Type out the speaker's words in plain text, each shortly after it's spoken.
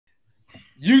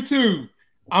YouTube,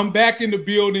 I'm back in the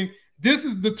building. This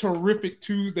is the terrific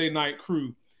Tuesday night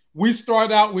crew. We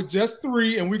start out with just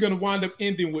 3, and we're going to wind up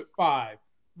ending with 5.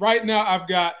 Right now, I've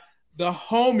got the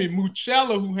homie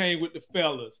Moochella who hang with the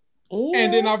fellas. Ooh.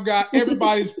 And then I've got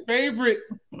everybody's favorite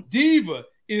diva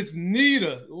is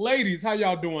Nita. Ladies, how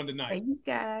y'all doing tonight? Hey, you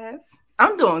guys.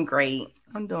 I'm doing great.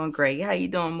 How you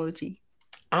doing, Moochie?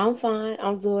 I'm fine.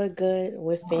 I'm doing good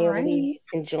with family,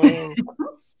 enjoying.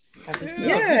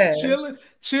 Yeah, just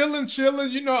chilling.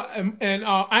 You know, and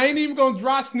I ain't even gonna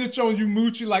dry snitch on you,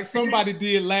 Moochie, like somebody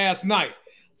did last night.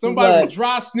 Somebody was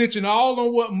dry snitching all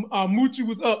on what Moochie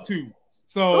was up to.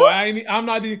 So I'm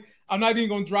not even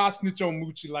gonna dry snitch on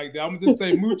Moochie like that. I'm gonna just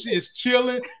say Moochie is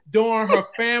chilling, doing her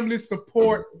family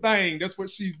support thing. That's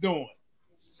what she's doing.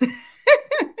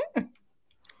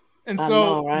 And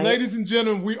so, ladies and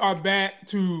gentlemen, we are back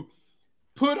to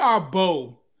put our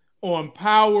bow on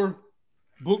Power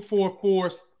Book 4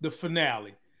 Force, the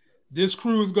finale. This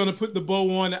crew is going to put the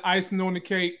bow on, the icing on the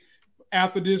cake.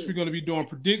 After this, we're going to be doing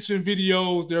prediction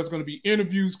videos. There's going to be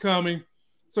interviews coming.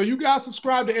 So you guys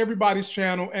subscribe to everybody's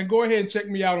channel and go ahead and check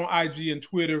me out on IG and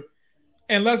Twitter.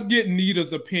 And let's get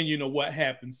Nita's opinion of what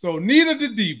happened. So Nita the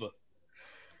Diva,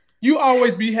 you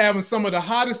always be having some of the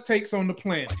hottest takes on the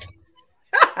planet.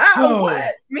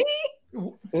 What? Me?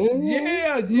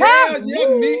 Yeah.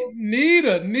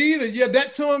 Nita. Yeah,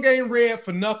 that tongue ain't red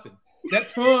for nothing.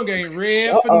 For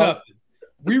nothing.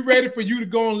 We ready for you to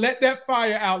go and let that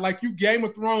fire out like you Game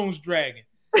of Thrones dragon.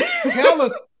 Tell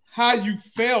us how you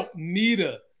felt,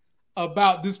 Nita,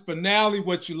 about this finale,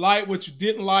 what you liked, what you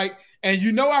didn't like. And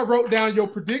you know I wrote down your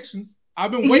predictions.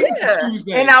 I've been waiting for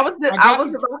Tuesday. And I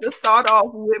was about to start off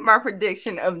with my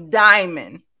prediction of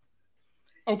Diamond.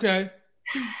 Okay.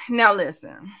 Now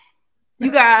listen,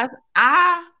 you guys,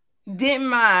 I didn't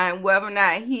mind whether or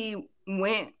not he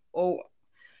went or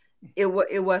it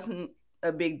wasn't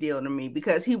a big deal to me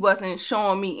because he wasn't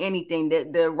showing me anything.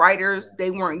 That the writers, they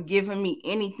weren't giving me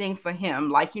anything for him.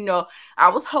 Like, you know, I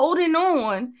was holding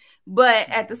on, but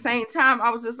at the same time,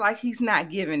 I was just like, he's not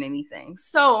giving anything.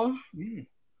 So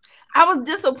I was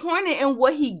disappointed in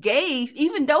what he gave,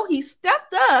 even though he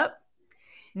stepped up.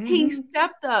 He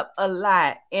stepped up a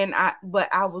lot, but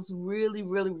I was really,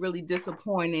 really, really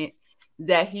disappointed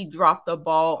that he dropped the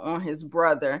ball on his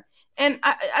brother. And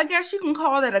I guess you can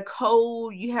call that a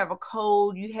code. You have a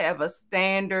code, you have a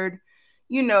standard.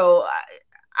 You know,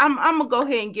 I'm gonna go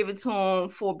ahead and give it to him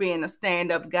for being a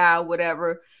stand-up guy,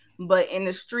 whatever. But in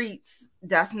the streets,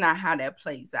 that's not how that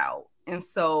plays out. And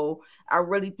so I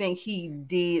really think he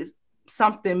did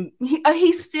something.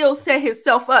 He still set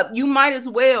himself up. You might as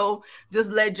well just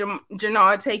let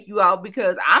Jannard take you out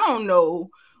because I don't know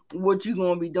what you're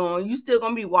gonna be doing. You still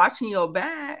gonna be watching your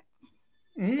back,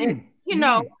 and you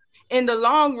know, in the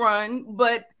long run.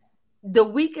 But the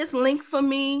weakest link for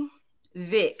me,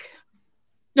 Vic.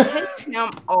 Take him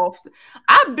off.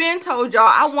 I've been told y'all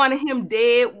I wanted him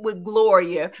dead with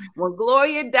Gloria. When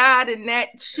Gloria died in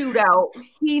that shootout,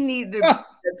 he needed to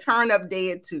turn up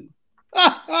dead too.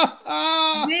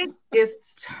 Vic is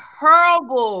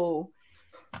terrible.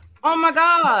 Oh my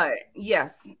God.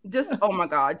 Yes. Just oh my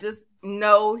God. Just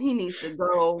no, he needs to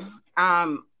go.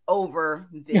 I'm over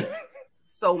Vic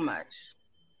so much.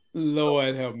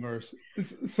 Lord have mercy.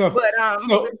 So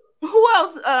who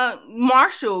else?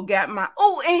 Marshall got my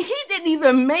and he didn't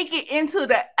even make it into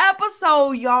the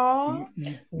episode, y'all.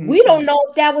 We don't know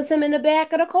if that was him in the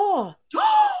back of the car.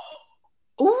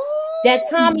 Ooh, that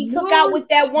Tommy took out with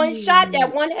that one shot,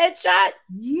 that one headshot.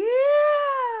 Yeah.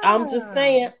 I'm just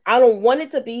saying, I don't want it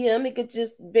to be him. It could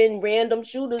just been random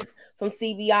shooters from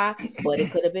CBI, but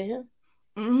it could have been him.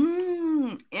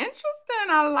 Interesting.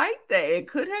 I like that. It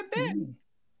could have been.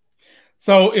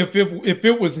 So if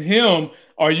it was him,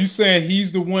 are you saying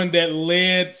he's the one that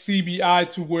led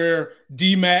CBI to where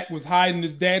D-Mac was hiding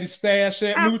his daddy's stash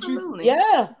at Absolutely.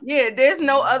 Moochie? Yeah. There's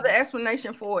no other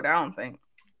explanation for it, I don't think.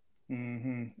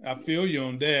 I feel you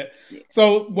on that.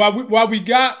 So while we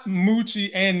got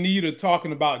Moochie and Nita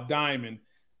talking about Diamond,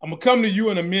 I'm gonna come to you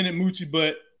in a minute, Moochie,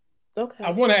 but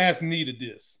I want to ask Nita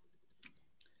this.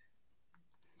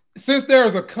 Since there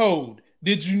is a code,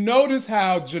 did you notice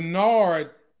how Jannard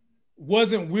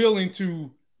wasn't willing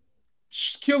to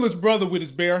kill his brother with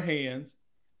his bare hands,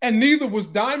 and neither was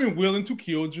Diamond willing to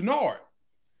kill Jannard?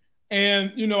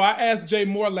 And, you know, I asked Jay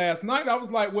Moore last night, I was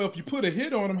like, well, if you put a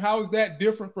hit on him, how is that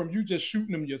different from you just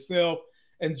shooting him yourself?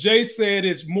 And Jay said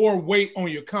it's more weight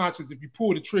on your conscience if you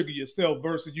pull the trigger yourself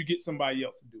versus you get somebody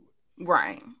else to do it.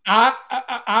 Right.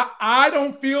 I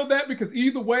don't feel that, because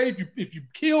either way, if you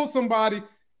kill somebody,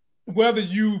 whether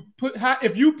you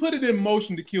if you put it in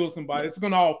motion to kill somebody, it's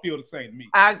going to all feel the same to me.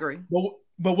 I agree.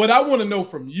 But what I want to know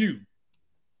from you,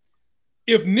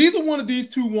 if neither one of these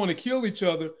two want to kill each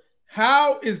other,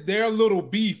 how is their little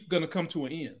beef going to come to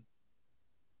an end?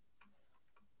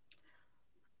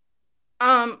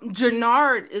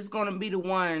 Jannard is going to be the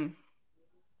one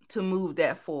to move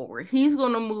that forward. He's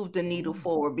going to move the needle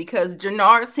forward because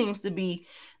Jannard seems to be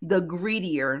the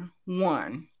greedier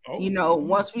one. Oh. You know,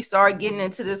 once we start getting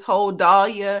into this whole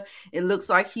Dahlia, it looks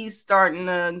like he's starting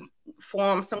to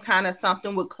form some kind of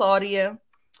something with Claudia.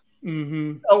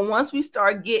 Mm-hmm. So once we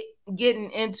start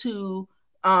getting into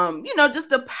you know, just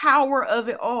the power of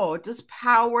it all, just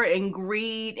power and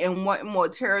greed and wanting more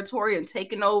territory and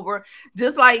taking over,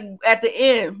 just like at the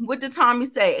end, what did Tommy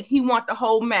say? He want the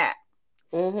whole map.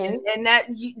 Mm-hmm. And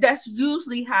that's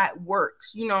usually how it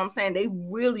works. You know what I'm saying? They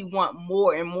really want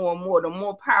more and more and more. The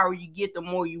more power you get, the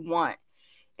more you want.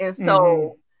 And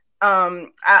so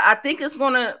I think it's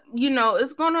gonna, you know,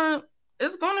 it's gonna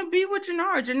be with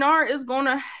Jannard. Jannard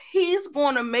he's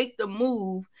gonna make the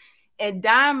move. And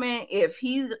Diamond, if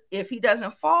he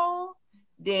doesn't fall,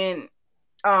 then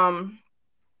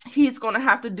he's gonna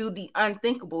have to do the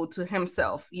unthinkable to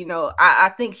himself. You know,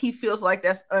 I think he feels like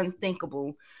that's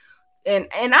unthinkable. And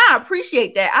I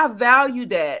appreciate that. I value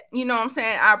that. You know what I'm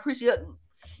saying? I appreciate,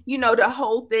 you know, the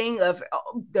whole thing of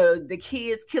the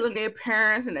kids killing their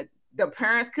parents and the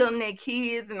parents killing their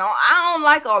kids and all. I don't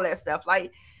like all that stuff.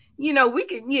 Like, you know, we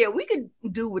could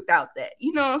do without that.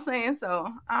 You know what I'm saying? So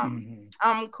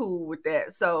I'm cool with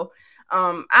that. So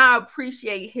I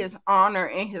appreciate his honor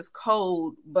and his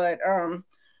code. But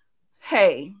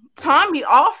hey, Tommy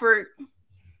offered.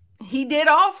 He did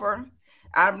offer.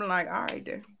 I'm like, all right,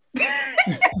 then.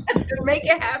 Make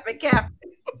it happen, Captain.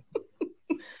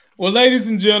 Well, ladies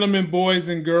and gentlemen, boys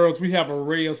and girls, we have a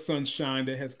ray of sunshine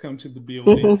that has come to the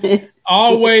building.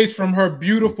 Always from her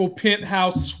beautiful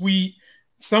penthouse suite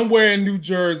somewhere in New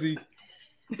Jersey.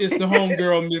 It's the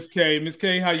homegirl, Miss K. Miss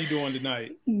K, how you doing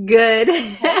tonight? Good.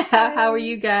 How are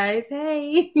you guys?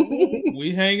 Hey.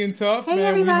 We hanging tough, hey,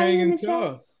 man. We hanging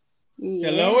tough.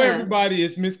 Yeah. Hello, everybody.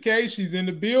 It's Miss K. She's in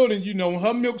the building. You know, when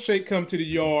her milkshake come to the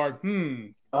yard,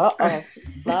 Uh-oh.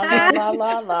 La, la, la,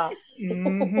 la, la.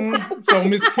 So,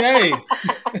 Miss K.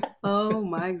 Oh,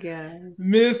 my gosh.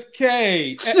 Miss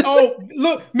K. Oh,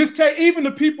 look, Miss K, even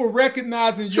the people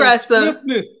recognizing your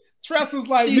swiftness. Tressa's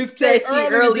like Miss K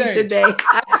early today.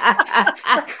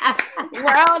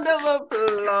 Round of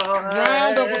applause.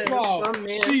 Round of applause.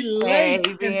 She late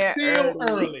and still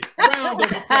early. Round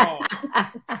of applause.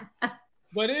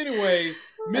 But anyway,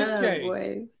 Miss K.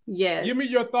 Boy. Yes. Give me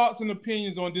your thoughts and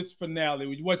opinions on this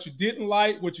finale. What you didn't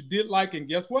like, what you did like, and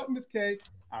guess what, Miss K?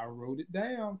 I wrote it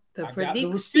down. I got the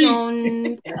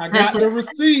receipts. I got the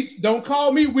receipts. Don't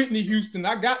call me Whitney Houston.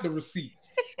 I got the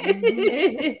receipts.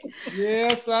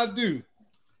 Yes, I do.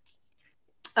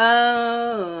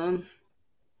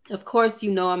 Of course,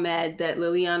 you know I'm mad that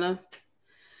Liliana,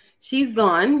 she's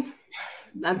gone.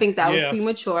 I think that was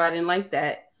premature. I didn't like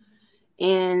that.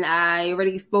 And I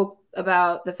already spoke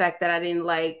about the fact that I didn't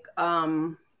like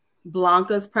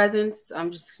Blanca's presence.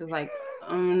 I'm just like,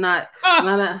 I'm not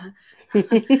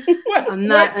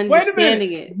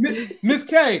understanding it. Miss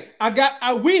K,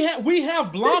 we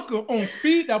have Blanca on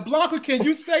speed. Now, Blanca, can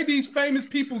you say these famous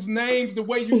people's names the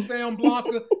way you say them,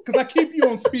 Blanca? Because I keep you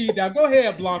on speed now. Go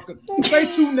ahead, Blanca.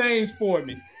 Say two names for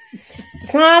me.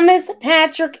 Thomas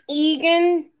Patrick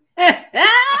Egan.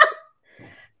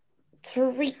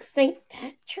 Tariq St.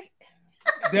 Patrick.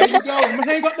 There you go. I'm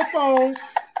gonna hang up the phone.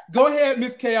 Go ahead,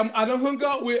 Miss K. I done hung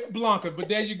up with Blanca, but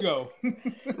there you go.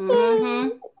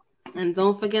 And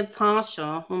don't forget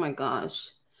Tasha. Oh my gosh.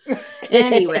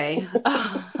 Anyway.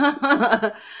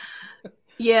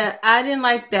 Yeah, I didn't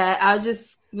like that. I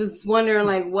just was wondering,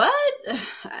 like, what?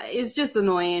 It's just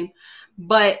annoying.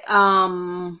 But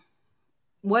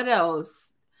what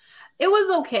else? It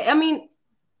was okay. I mean,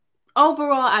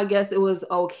 overall, I guess it was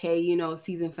okay, you know,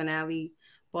 season finale.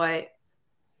 But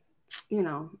you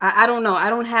know, I don't know. I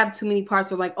don't have too many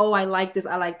parts where like, oh, I like this,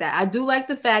 I like that. I do like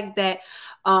the fact that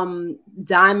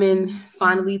Diamond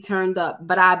finally turned up.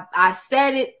 But I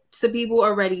said it to people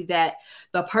already that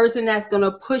the person that's going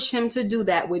to push him to do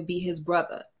that would be his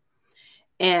brother.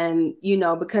 And, you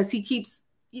know, because he keeps,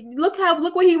 look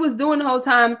what he was doing the whole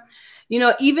time. You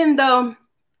know, even though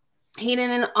he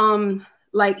didn't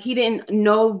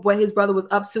know what his brother was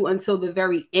up to until the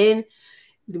very end,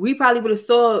 we probably would have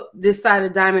saw this side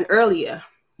of Diamond earlier,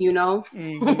 you know?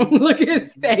 Look at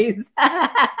his face.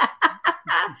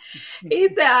 He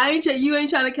said, you ain't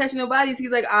trying to catch nobody's.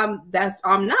 He's like, I'm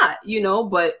not, you know,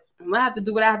 but I'm gonna have to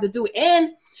do what I have to do.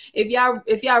 And if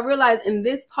y'all realize in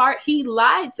this part, he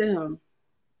lied to him.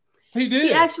 He did.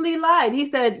 He actually lied. He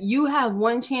said, you have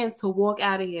one chance to walk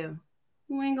out of here.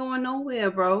 You ain't going nowhere,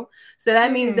 bro. So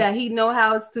that means that he know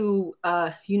how to,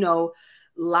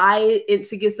 lie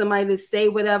to get somebody to say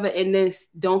whatever, and then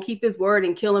don't keep his word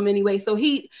and kill him anyway. So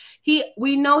we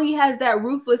know he has that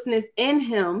ruthlessness in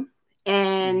him,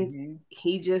 and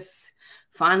he just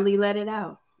finally let it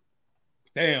out.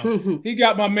 Damn, he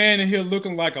got my man in here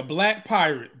looking like a black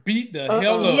pirate. Beat the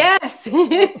hell up. Yes. And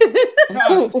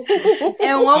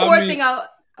one more thing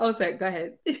sorry, go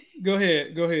ahead. Go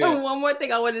ahead. One more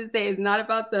thing I wanted to say is not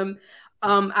about them.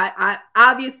 I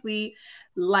obviously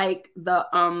like the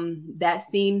that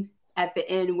scene at the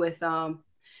end with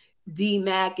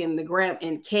D-Mac and the Graham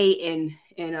and Kate and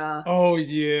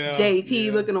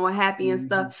JP looking all happy and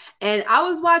stuff. And I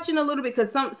was watching a little bit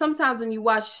because sometimes when you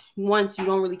watch once, you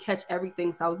don't really catch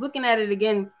everything. So I was looking at it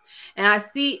again, and I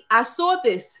saw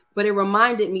this, but it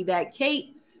reminded me that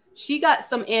Kate, she got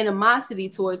some animosity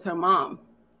towards her mom.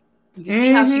 You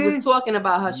see how she was talking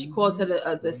about her. She called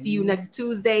her the see you next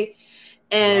Tuesday,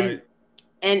 and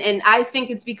I think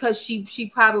it's because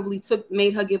she probably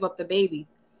made her give up the baby.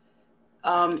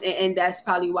 And that's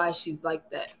probably why she's like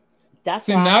that. That's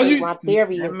why my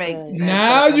theory is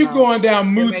now you're going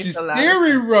down Moochie's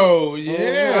theory road.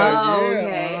 Yeah.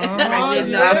 Okay.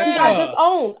 She got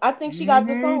disowned. I think she got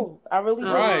disowned. I really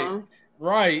do.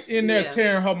 Right. In there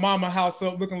tearing her mama house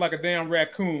up looking like a damn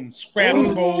raccoon,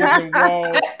 scrapping bowls and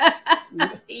walls.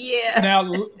 Yeah.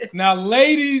 Now,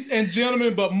 ladies and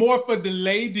gentlemen, but more for the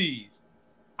ladies,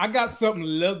 I got something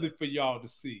lovely for y'all to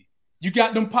see. You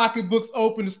got them pocketbooks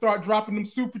open to start dropping them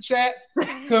super chats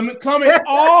coming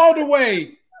all the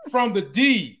way from the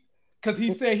D, because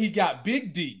he said he got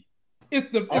big D.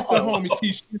 It's the homie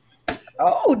T-shirt.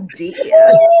 Oh dear.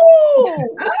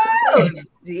 Oh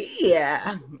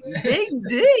dear. Big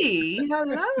D.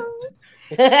 Hello.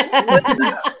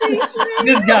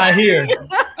 This guy here.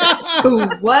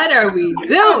 What are we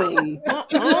doing?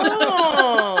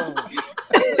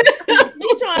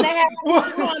 He's trying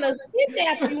to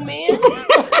kidnap you, man.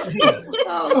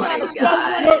 Oh my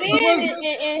God.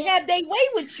 And have they way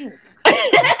with you.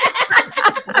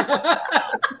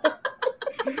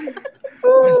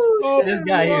 This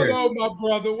guy here.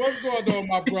 What's going on,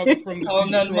 my brother? From the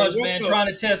nothing much, man. Trying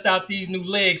to test out these new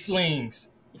leg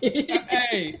slings.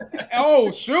 Hey,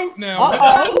 shoot now.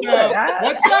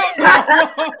 What's up?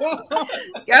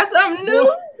 Got something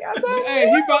new? Hey,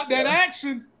 he bought that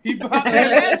action.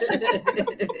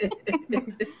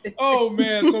 Oh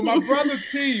man, so my brother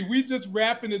T, we just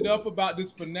wrapping it up about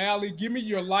this finale. Give me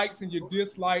your likes and your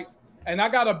dislikes. And I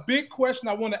got a big question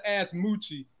I want to ask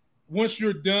Moochie once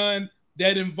you're done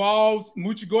that involves,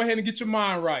 Moochie, go ahead and get your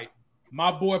mind right.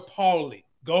 My boy Paulie,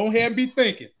 go ahead and be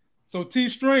thinking. So T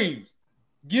Streams,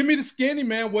 give me the skinny,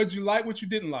 man. What'd you like, what you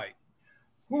didn't like?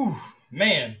 Whew,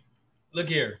 man, look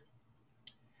here.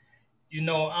 You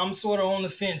know, I'm sort of on the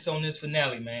fence on this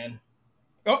finale, man.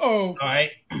 All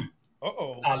right.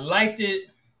 I liked it.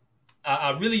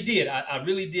 I really did. I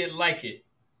really did like it.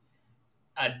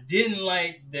 I didn't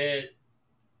like that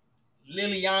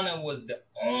Liliana was the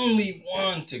only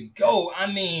one to go. I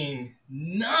mean,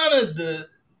 none of the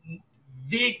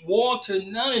Vic, Walter,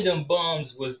 none of them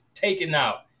bums was taken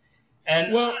out.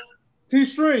 And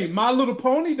T-Stream, My Little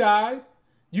Pony died.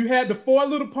 You had the 4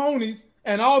 little ponies,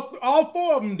 and all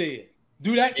 4 of them dead.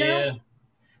 Do that count?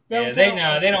 Yeah.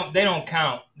 They don't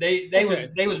count.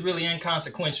 They was really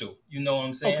inconsequential. You know what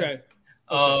I'm saying?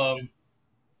 Okay.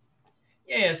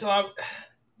 Yeah. So I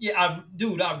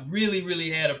really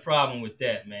had a problem with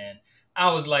that, man.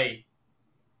 I was like,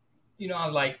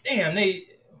 damn,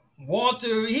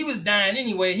 Walter, he was dying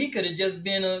anyway. He could have just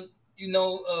been a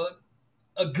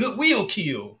goodwill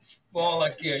kill for all I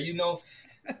care.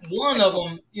 One of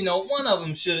them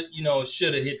should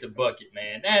have hit the bucket,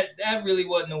 man. That really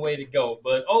wasn't the way to go.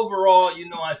 But overall,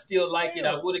 I still like it.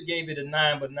 I would have gave it a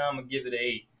 9, but now I'm gonna give it an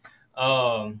 8.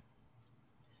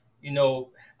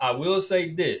 I will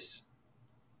say this: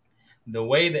 the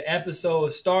way the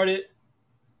episode started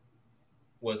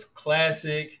was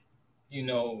classic.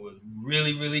 Was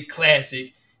really, really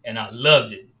classic, and I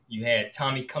loved it. You had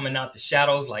Tommy coming out the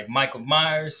shadows like Michael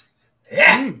Myers.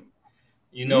 Yeah.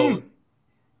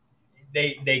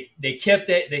 They kept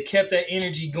that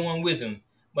energy going with him.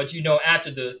 But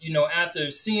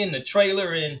after seeing the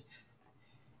trailer and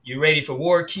you're ready for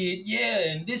War Kid,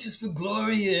 and this is for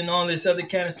Gloria and all this other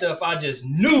kind of stuff, I just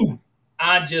knew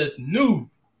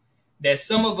that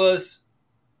some of us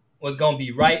was gonna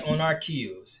be right on our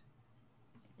keels.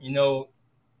 Dude,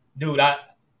 look,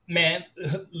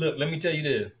 let me tell you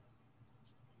this.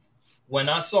 When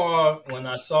I saw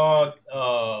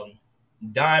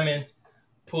Diamond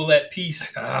pull that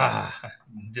piece,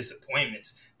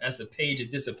 disappointments. That's the page of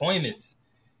disappointments.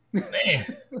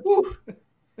 Man, whew.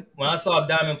 When I saw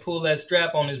Diamond pull that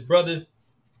strap on his brother,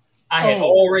 I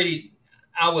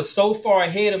was so far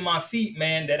ahead of my feet,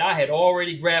 man, that I had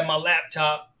already grabbed my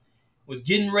laptop, was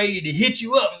getting ready to hit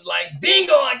you up. Like,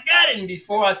 bingo, I got it. And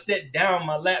before I set down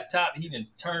my laptop, he then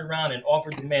turned around and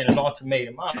offered the man an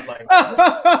ultimatum. I was like,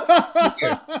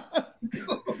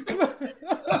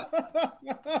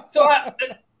 so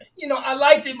I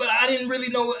liked it, but I didn't really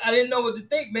know. I didn't know what to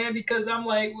think, man, because I'm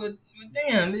like, well,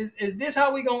 damn, is this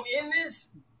how we gonna end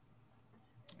this?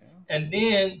 And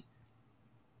then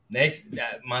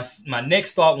my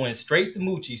next thought went straight to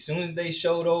Moochie. As soon as they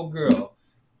showed old girl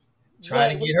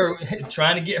trying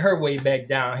to get her way back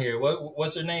down here.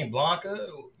 What's her name? Blanca?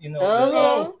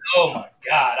 Oh my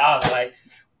God! I was like,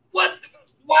 what?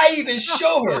 Why even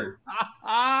show her?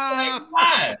 Like,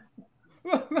 why?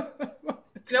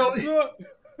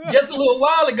 Just a little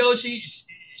while ago, she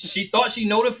thought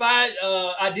she identified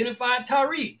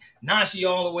Tariq. Now she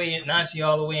all the way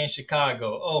in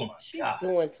Chicago. Oh my God! She's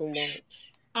doing too much.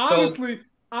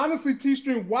 Honestly,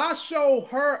 T-Stream, why show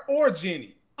her or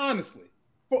Jenny? Honestly,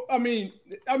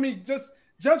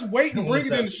 just wait and bring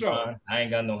it in the show. I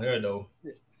ain't got no hair though.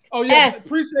 Oh yeah,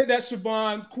 appreciate that,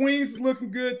 Siobhan. Queen's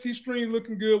looking good. T-Stream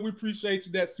looking good. We appreciate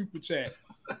you, that super chat.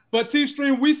 But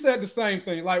T-Stream, we said the same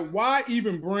thing. Like, why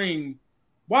even bring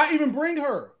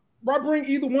her? Why bring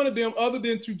either one of them other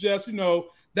than to just,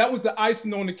 that was the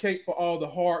icing on the cake for all the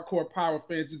hardcore Power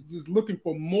fans, just looking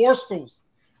for morsels,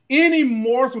 any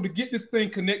morsel to get this thing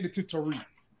connected to Tariq.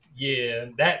 Yeah,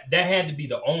 that had to be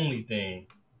the only thing.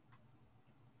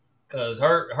 Because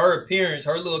her appearance,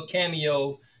 her little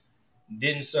cameo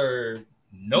didn't serve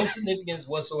no significance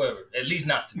whatsoever. At least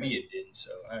not to me, it didn't.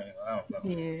 So I don't know.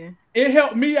 Yeah, it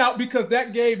helped me out because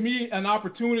that gave me an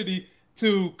opportunity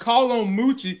to call on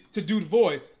Moochie to do the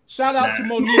voice. Shout out to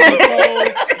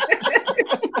Monique.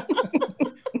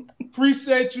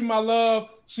 Appreciate you, my love.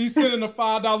 She's sending a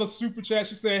 $5 super chat.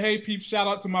 She said, "Hey, peeps, shout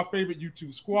out to my favorite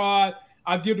YouTube squad.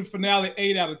 I give the finale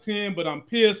 8 out of 10, but I'm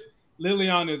pissed.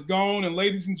 Liliana is gone. And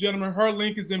ladies and gentlemen, her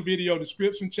link is in video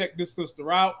description. Check this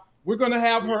sister out. We're going to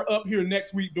have her up here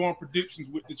next week doing predictions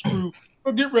with this crew.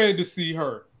 So get ready to see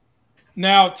her."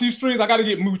 Now, T-Strings, I got to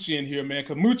get Moochie in here, man,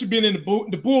 because Moochie been in the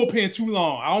bullpen too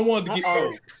long. I don't want to get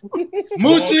cold.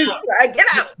 Moochie, get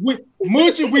out.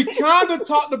 Moochie, we kind of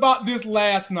talked about this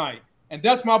last night, and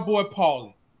that's my boy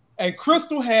Paulie. And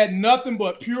Crystal had nothing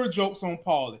but pure jokes on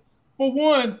Paulie. For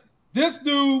one, this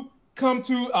dude come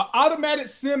to an automatic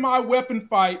semi-weapon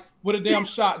fight with a damn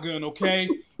shotgun, okay?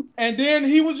 And then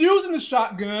he was using the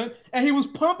shotgun, and he was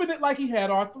pumping it like he had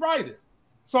arthritis.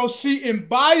 So she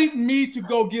invited me to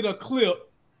go get a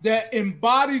clip that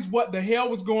embodies what the hell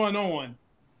was going on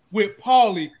with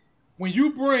Paulie when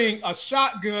you bring a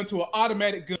shotgun to an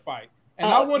automatic gunfight.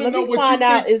 And I want to know what you think. Let me find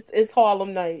out it's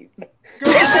Harlem Nights.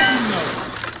 Girl, how do you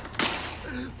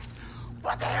know?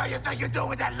 What the hell you think you're doing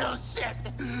with that little shit?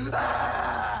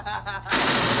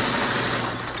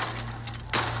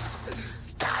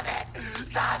 Stop it!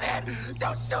 Stop it!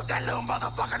 Don't shoot that little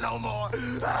motherfucker no more!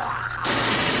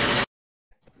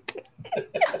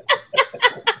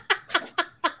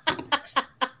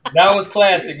 That was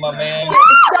classic, my man.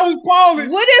 That was Paulie.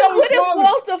 What if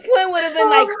Walter Flynn would have been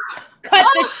like, cut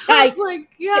the shite,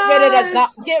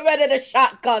 get rid of the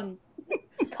shotgun.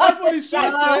 That's what he should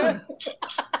have said.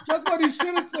 That's what he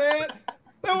should have said.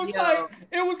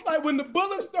 It was like when the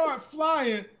bullets start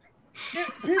flying,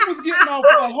 people's getting off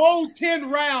a whole 10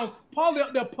 rounds. Paulie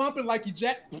up there pumping like he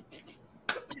jacked.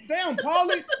 Damn,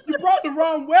 Paulie, you brought the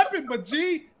wrong weapon, but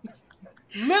G,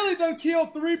 Lily done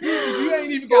killed 3 people. You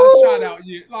ain't even got a shot out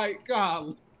yet. Like,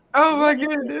 God. Oh my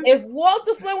goodness. If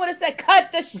Walter Flynn would have said,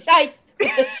 cut the shite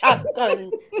with the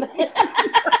shotgun.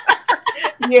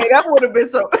 Yeah, that would have been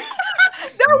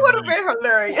that would have been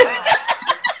hilarious.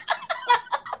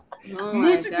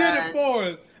 Moochie did it for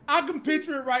us. I can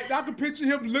picture it right now. I can picture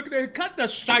him looking at it. Cut the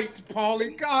shite,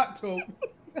 Paulie. God, so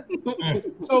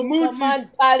Moochie. Come on,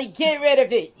 Paulie, get rid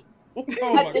of it.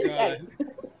 Oh my God.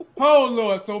 Oh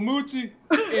Lord. So Moochie,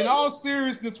 in all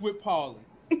seriousness with Paulie,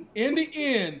 in the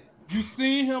end, you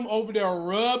see him over there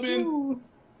rubbing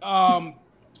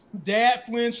Dad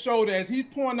Flynn's shoulder as he's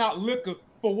pouring out liquor.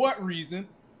 For what reason?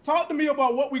 Talk to me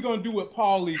about what we're gonna do with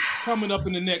Paulie coming up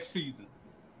in the next season.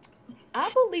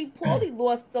 I believe Paulie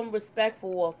lost some respect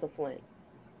for Walter Flynn.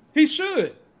 He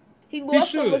should. He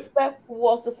lost some respect for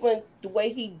Walter Flynn the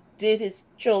way he did his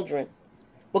children,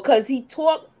 because he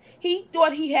thought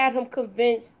he had him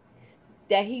convinced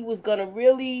that he was gonna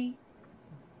really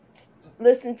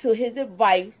listen to his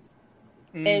advice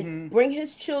and bring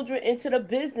his children into the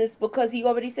business, because he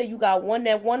already said you got one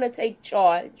that want to take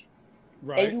charge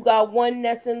Right. And you got one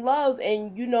that's in love,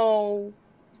 and you know,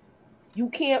 you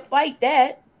can't fight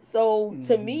that. So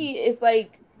to me, it's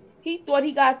like he thought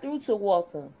he got through to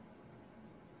Walter.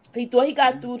 He thought he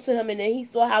got through to him, and then he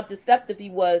saw how deceptive he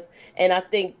was, and I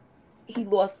think he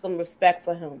lost some respect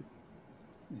for him.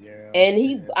 Yeah.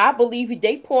 And I believe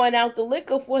they pouring out the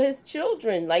liquor for his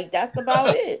children. Like, that's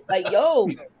about it. Like, yo,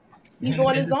 he's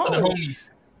on his own.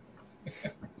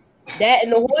 That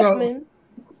and the horsemen.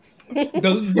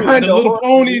 The little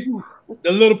ponies,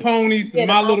 the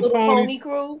My Little Ponies. Pony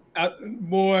crew.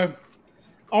 Boy,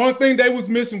 only thing they was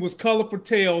missing was colorful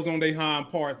tails on their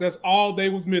hind parts. That's all they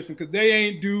was missing, because they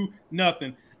ain't do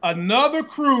nothing. Another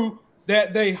crew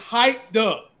that they hyped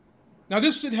up. Now,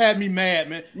 this shit had me mad,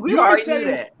 man. We already knew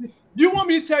that. You want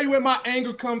me to tell you where my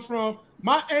anger comes from?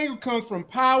 My anger comes from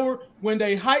Power when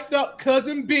they hyped up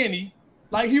Cousin Benny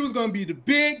like he was going to be the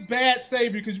big bad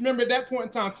savior. Because remember, at that point in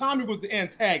time, Tommy was the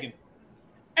antagonist.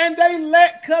 And they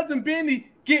let Cousin Benny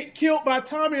get killed by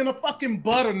Tommy in a fucking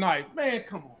butter knife. Man,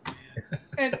 come on, man.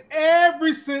 And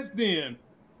ever since then,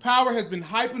 Power has been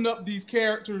hyping up these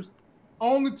characters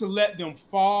only to let them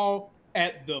fall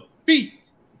at the feet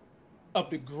of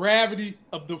the gravity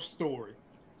of the story.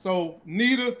 So,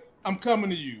 Nita, I'm coming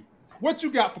to you. What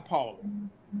you got for Paula?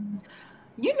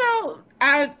 You know,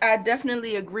 I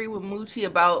definitely agree with Moochie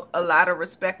about a lot of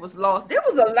respect was lost. There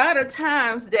was a lot of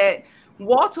times that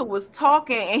Walter was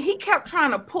talking and he kept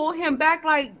trying to pull him back.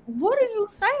 Like, what are you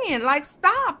saying? Like,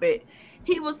 stop it.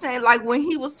 He was saying, like, when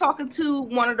he was talking to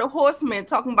one of the horsemen,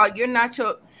 talking about you're not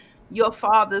your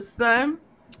father's son.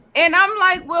 And I'm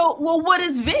like, well, what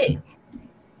is Vic?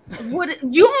 What,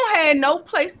 you don't have no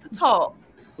place to talk,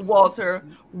 Walter.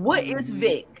 What is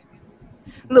Vic?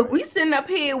 Look, we sitting up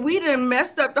here, we done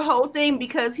messed up the whole thing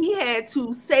because he had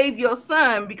to save your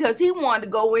son because he wanted to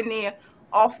go in there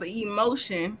off of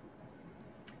emotion.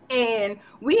 And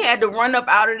we had to run up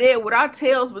out of there with our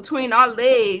tails between our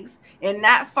legs and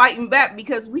not fighting back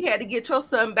because we had to get your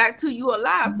son back to you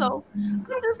alive. So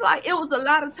I'm just like, it was a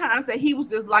lot of times that he was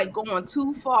just like going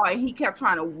too far and he kept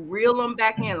trying to reel him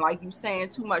back in, like you saying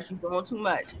too much, you doing too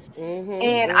much.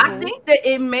 I think that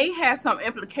it may have some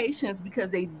implications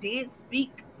because they did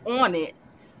speak on it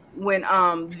when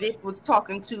Vic was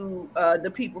talking to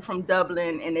the people from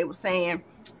Dublin, and they were saying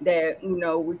that, you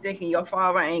know, we're thinking your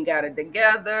father ain't got it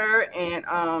together, and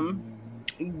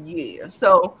yeah,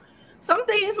 so some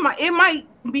things might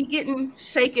be getting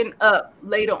shaken up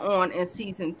later on in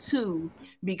season 2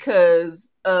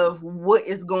 because of what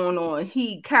is going on.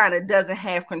 He kind of doesn't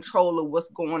have control of what's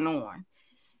going on.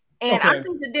 And I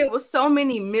think that there were so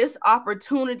many missed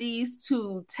opportunities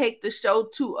to take the show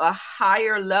to a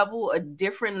higher level, a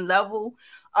different level.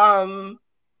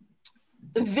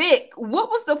 Vic, what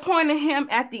was the point of him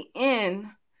at the end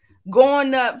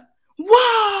going up?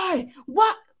 Why?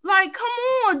 What? Like, come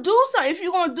on, do something. If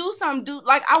you're going to do something,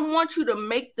 like, I want you to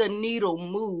make the needle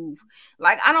move.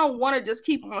 Like, I don't want to just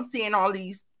keep on seeing all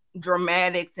these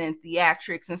dramatics and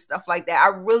theatrics and stuff like that. I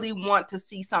really want to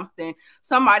see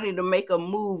somebody to make a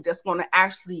move that's going to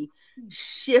actually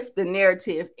shift the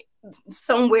narrative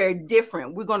somewhere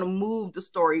different. We're going to move the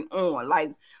story on.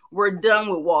 Like, we're done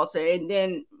with Walter. And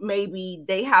then maybe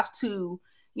they have to,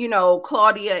 you know,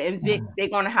 Claudia and Vic, they're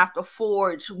going to have to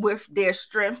forge with their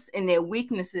strengths and their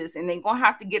weaknesses, and they're going to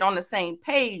have to get on the same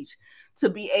page to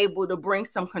be able to bring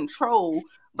some control.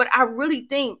 But I really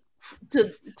think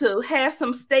to have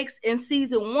some stakes in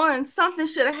season 1, something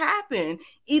should have happened,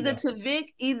 either to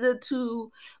Vic, either to,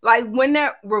 like, when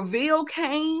that reveal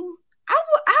came,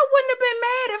 I wouldn't have been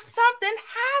mad if something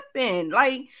happened.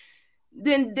 Like,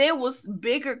 then there was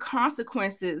bigger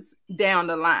consequences down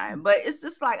the line. But it's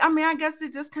just like, I mean, I guess they're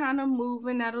just kind of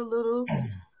moving at a little,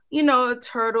 you know, a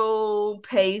turtle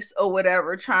pace or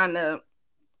whatever, trying to,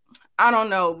 I don't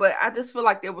know. But I just feel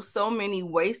like there were so many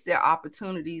wasted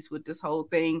opportunities with this whole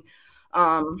thing.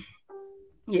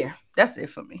 Yeah, that's it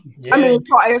for me. Yeah. I mean,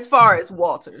 as far as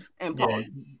Walter and Paul. Yeah,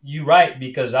 you're right,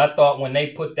 because I thought when they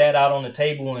put that out on the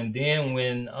table, and then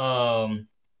when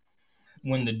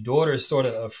the daughter sort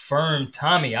of affirmed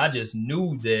Tommy, I just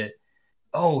knew that,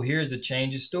 oh, here's a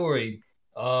change of story.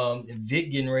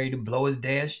 Vic getting ready to blow his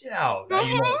dad's shit out.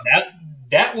 You know,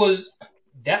 that was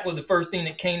the first thing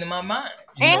that came to my mind.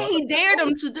 And he dared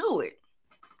him to do it.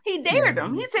 He dared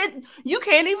him. He said, "You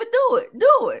can't even do it.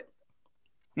 Do it."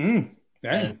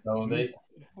 And so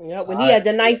when he had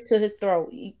the knife to his throat,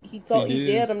 he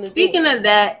dared him to do it. Speaking of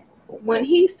that, when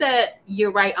he said,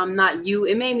 "You're right, I'm not you,"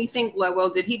 it made me think, like, well,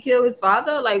 did he kill his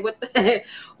father? Like, what the heck?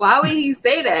 Why would he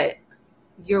say that?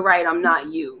 You're right, I'm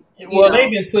not you. Well, they've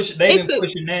been pushing that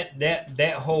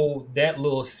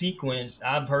little sequence.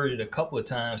 I've heard it a couple of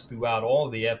times throughout all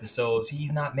the episodes.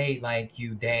 He's not made like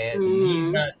you, Dad. He's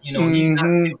not, he's not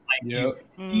built like you.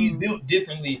 He's built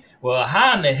differently. Well,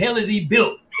 how in the hell is he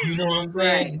built? You know what I'm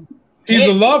saying? He's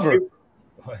a lover.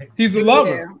 He's a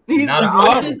lover. He's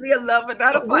obviously a lover,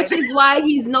 not a fighter. Which is why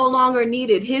he's no longer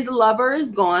needed. His lover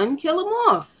is gone. Kill him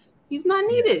off. He's not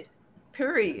needed.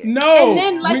 Period. No. And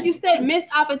then, like you said, missed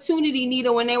opportunity,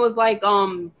 Nita, when they was like,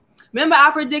 remember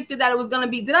I predicted that it was gonna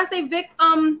be, did I say Vic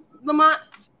Lamont?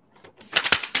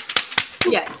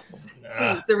 Yes.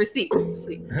 Please, the receipts,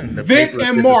 please. Vic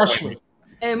and Marshall.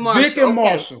 Vic and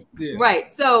Marshall. Yeah. Right.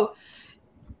 So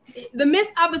the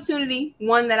missed opportunity,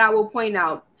 one that I will point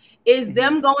out, is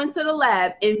them going to the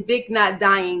lab and Vic not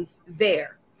dying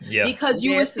there. Yeah. Because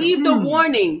you received a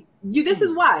warning. This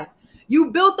is why.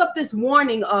 You built up this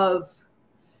warning of,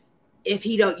 if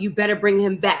he don't, you better bring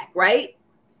him back, right?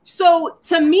 So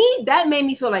to me, that made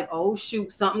me feel like, oh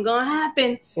shoot, something gonna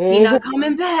happen. He not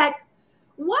coming back.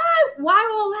 Why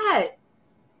all that?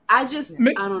 I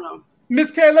don't know.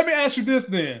 Miss K, let me ask you this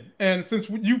then. And since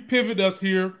you pivot us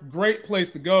here, great place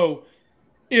to go.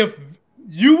 If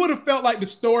you would have felt like the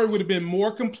story would have been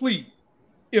more complete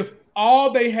if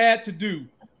all they had to do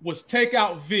was take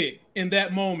out Vic in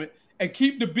that moment and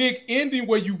keep the big ending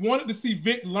where you wanted to see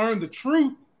Vic learn the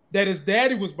truth that his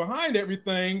daddy was behind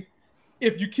everything.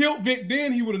 If you killed Vic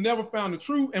then, he would have never found the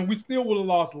truth and we still would have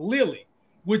lost Lily.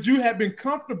 Would you have been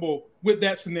comfortable with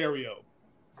that scenario?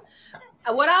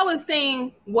 What I was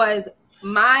saying was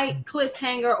my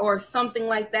cliffhanger or something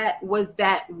like that was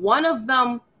that one of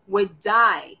them would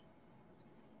die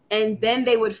and then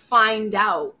they would find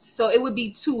out. So it would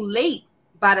be too late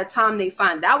by the time they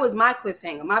find. That was my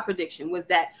cliffhanger. My prediction was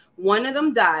that one of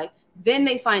them died, then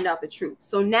they find out the truth.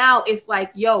 So now it's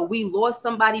like, yo, we lost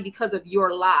somebody because of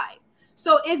your lie.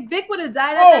 So if Vic would have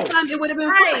died at that time, it would have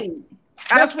been fine.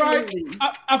 That's absolutely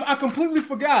right. I completely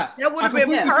forgot. That would have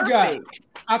been perfect.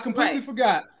 I completely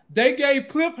forgot. They gave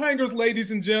cliffhangers,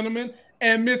 ladies and gentlemen,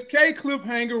 and Miss K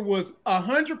cliffhanger was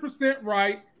 100%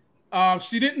 right.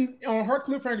 She didn't, on her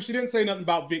cliffhanger, she didn't say nothing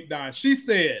about Vic dying. She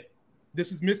said,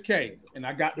 this is Miss K, and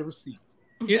I got the receipts.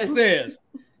 It says,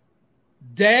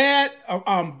 Dad,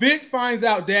 Vic finds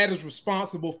out Dad is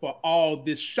responsible for all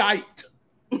this shite.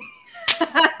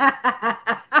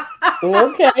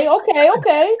 Okay.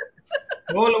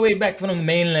 All the way back from the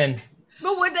mainland.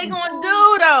 But what they gonna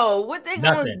do though? What they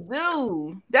gonna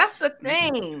do? That's the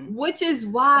thing. Which is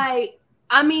why,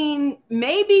 I mean,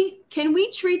 maybe can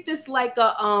we treat this like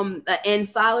a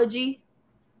anthology?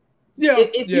 Yeah,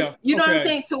 you know what I'm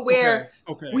saying, to where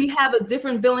we have a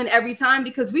different villain every time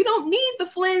because we don't need the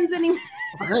Flynns anymore.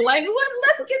 Like,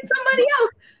 let's get somebody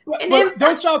else. And then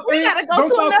don't y'all think we gotta go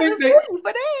to another school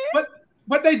for that?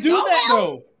 But they do that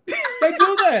though. They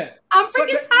do that. I'm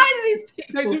freaking tired of these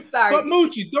people. Sorry. But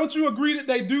Moochie, don't you agree that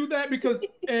they do that? Because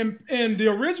in the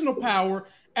original Power,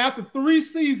 after 3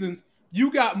 seasons,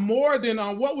 you got more than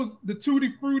what was the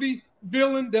Tutti Frutti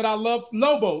villain that I love?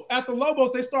 Lobos. After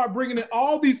Lobos, they start bringing in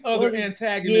all these other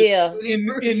antagonists in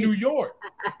New York.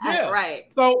 Yeah, right.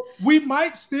 So we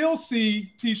might still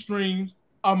see T-Streams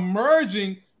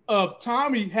emerging of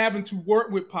Tommy having to work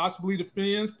with possibly the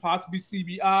Finns, possibly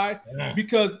CBI,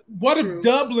 because what if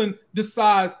Dublin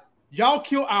decides y'all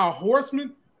kill our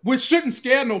horsemen, which shouldn't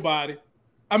scare nobody?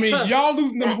 I mean, y'all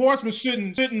losing them horsemen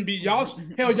shouldn't be y'all.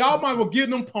 Hell, y'all might as well give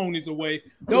them ponies away.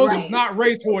 Those is not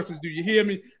race horses. Do you hear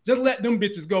me? Just let them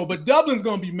bitches go. But Dublin's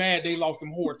gonna be mad they lost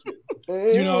them horsemen.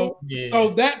 You know,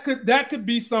 so that could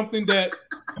be something that.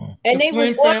 And they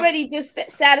was already just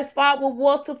satisfied with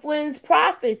Walter Flynn's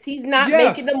profits. He's not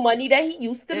making the money that he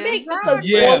used to make because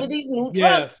all of these new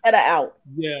drugs that are out.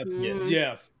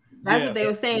 Yes. That's what they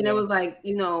were saying. It was like,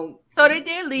 you know, so they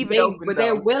did leave it open, but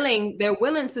they're willing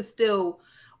to still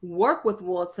work with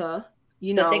Walter,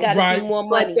 you know, but they got to see more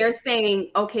money. But they're saying,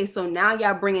 okay, so now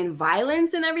y'all bringing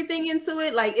violence and everything into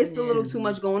it. Like, it's a little too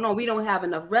much going on. We don't have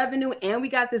enough revenue, and we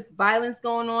got this violence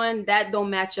going on that don't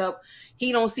match up.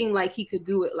 He don't seem like he could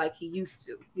do it like he used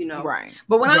to, you know. Right.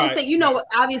 But when I was saying, you know,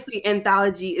 obviously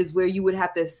anthology is where you would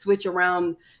have to switch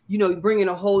around, you know, bring in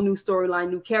a whole new storyline,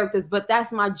 new characters. But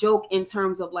that's my joke in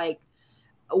terms of like,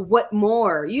 what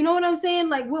more? You know what I'm saying?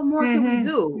 Like, what more can we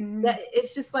do? That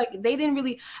it's just like they didn't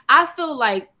really. I feel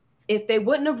like if they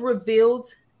wouldn't have revealed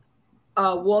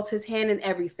Walter's hand and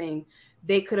everything,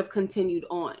 they could have continued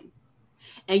on,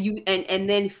 and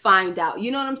then find out.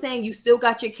 You know what I'm saying? You still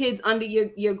got your kids under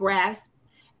your grasp,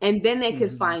 and then they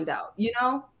could find out. You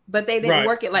know, but they didn't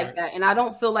work it like that, and I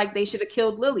don't feel like they should have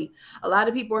killed Lily. A lot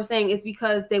of people are saying it's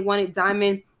because they wanted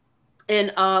Diamond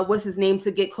and what's his name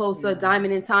to get closer,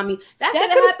 Diamond and Tommy. That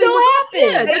could still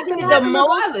happen. They did the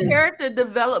most character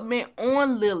development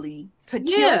on Lily to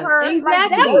kill her.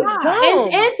 Exactly. That was dumb.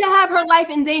 And to have her life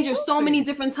in danger so many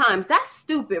different times. That's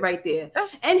stupid right there.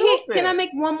 That's and stupid. Can I make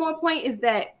one more point? Is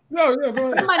that go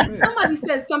ahead. somebody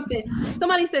said something.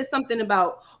 Somebody said something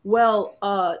about, well,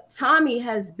 Tommy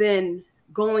has been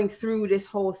going through this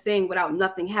whole thing without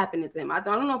nothing happening to him. I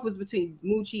don't know if it was between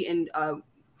Moochie and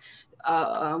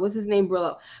what's his name,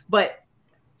 Brillo, but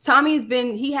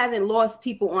he hasn't lost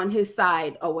people on his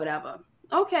side or whatever.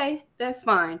 Okay, that's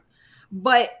fine.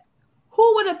 But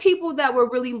who were the people that were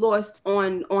really lost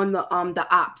on the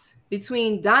ops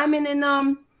between Diamond and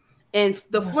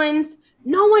the Flynns?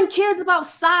 No one cares about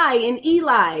Cy and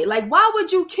Eli. Like, why would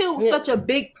you kill such a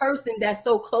big person that's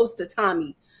so close to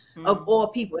Tommy? Of all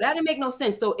people, that didn't make no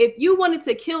sense. So if you wanted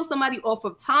to kill somebody off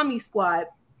of Tommy's squad,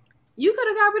 you could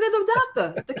have got rid of the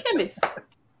doctor, the chemist.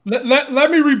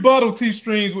 Let me rebuttal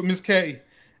T-Streams with Miss K.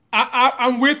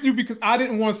 I'm with you because I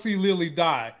didn't want to see Lily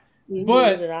die.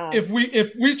 But if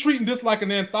we treating this like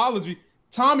an anthology,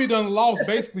 Tommy done lost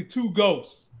basically 2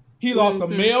 ghosts. He lost a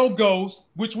male ghost,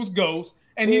 which was Ghost,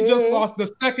 and he just lost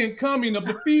the second coming of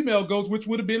the female ghost, which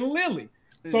would have been Lily.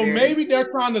 So maybe they're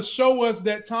trying to show us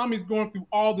that Tommy's going through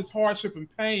all this hardship and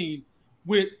pain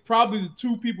with probably the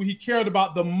 2 people he cared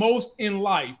about the most in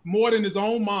life, more than his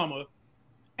own mama.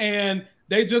 And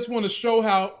they just want to show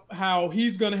how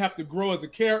he's going to have to grow as a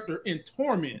character in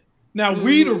torment. Now,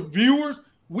 we, the viewers,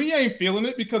 we ain't feeling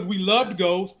it because we loved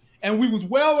Ghost, and we was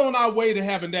well on our way to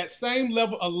having that same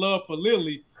level of love for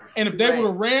Lily. And if they would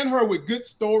have ran her with good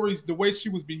stories, the way she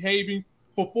was behaving,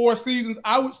 for 4 seasons,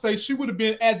 I would say she would have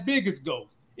been as big as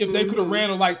Ghost if they could have ran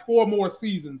her like 4 more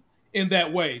seasons in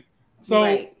that way.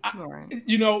 So,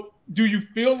 you know, do you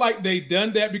feel like they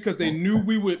done that because they knew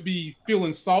we would be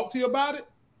feeling salty about it?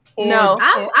 Or, no,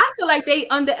 I feel like they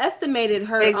underestimated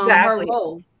her, her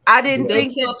role. I didn't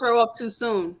think they killed her off too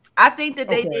soon. I think that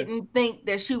they didn't think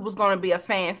that she was going to be a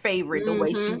fan favorite the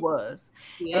way she was,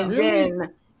 and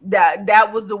then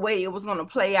that was the way it was going to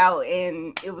play out,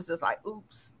 and it was just like,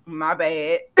 oops, my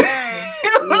bad.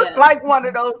 It was like one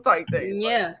of those type things.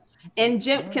 Yeah. And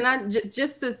Jim, can I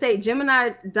just to say,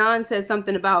 Gemini Don said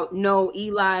something about no,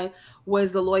 Eli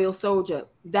was a loyal soldier.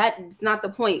 That's not the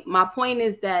point. My point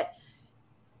is that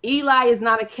Eli is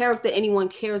not a character anyone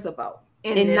cares about,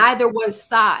 and neither was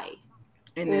Cy.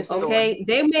 In this story.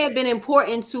 They may have been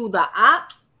important to the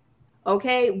ops.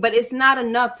 Okay, but it's not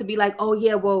enough to be like, oh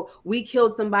yeah, well, we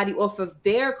killed somebody off of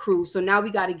their crew, so now we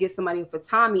got to get somebody for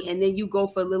Tommy, and then you go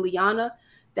for Liliana.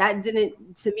 That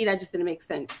just didn't make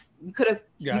sense. You could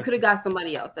have got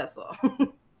somebody else. That's all.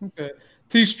 Okay.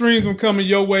 T-Streams, I'm coming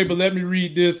your way, but let me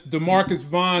read this. DeMarcus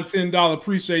Vaughn, $10.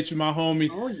 Appreciate you, my homie.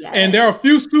 Oh yeah. And there are a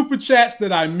few super chats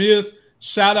that I missed.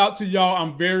 Shout out to y'all.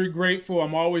 I'm very grateful.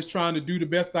 I'm always trying to do the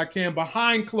best I can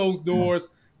behind closed doors.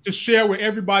 To share with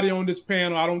everybody on this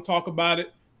panel. I don't talk about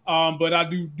it, but I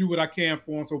do what I can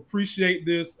for them. So appreciate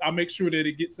this. I make sure that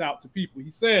it gets out to people. He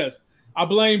says, I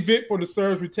blame Vic for the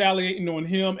Serbs retaliating on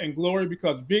him and Glory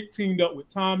because Vic teamed up with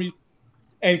Tommy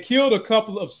and killed a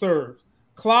couple of Serbs.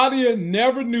 Claudia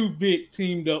never knew Vic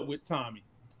teamed up with Tommy.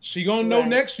 She gonna know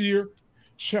next year.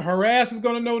 Her ass is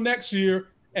gonna know next year.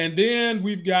 And then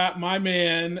we've got my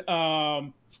man,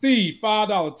 Steve,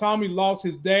 $5. Tommy lost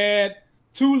his dad,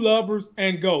 2 lovers,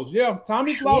 and Ghost. Yeah,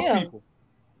 Tommy's lost people.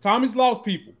 Tommy's lost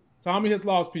people. Tommy has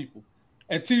lost people.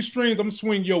 And T-Streams, I'm going to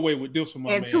swing your way with this one, my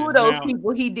man. And 2 of those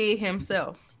people he did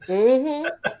himself.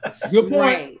 Good point.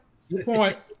 Right. Good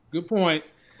point. Good point.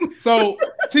 So,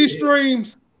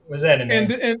 T-Streams, what's that,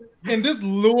 man? And this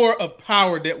lure of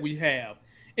power that we have,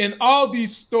 and all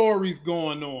these stories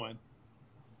going on,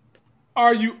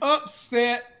 are you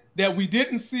upset that we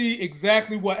didn't see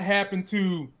exactly what happened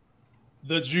to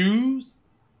the Jews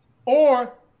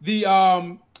or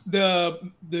the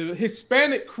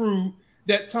Hispanic crew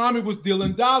that Tommy was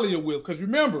dealing Dahlia with? Because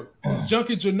remember,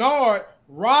 Junkie Jannard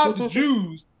robbed the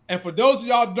Jews, and for those of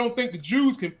y'all who don't think the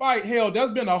Jews can fight, hell,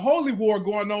 there's been a holy war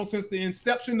going on since the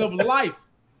inception of life.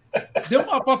 Them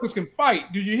motherfuckers can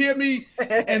fight. Do you hear me?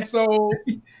 And so,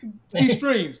 these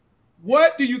streams,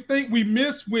 what do you think we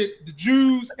missed with the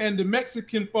Jews and the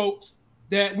Mexican folks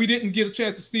that we didn't get a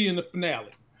chance to see in the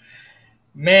finale?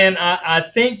 Man, I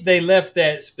think they left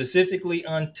that specifically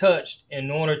untouched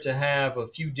in order to have a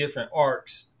few different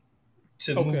arcs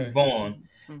to move on.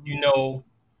 You know,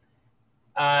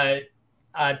 I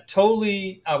would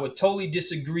totally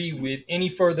disagree with any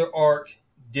further arc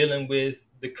dealing with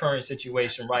the current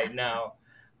situation right now.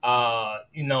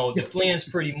 You know, the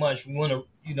Flynns pretty much want to,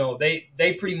 you know,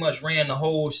 they pretty much ran the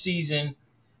whole season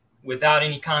without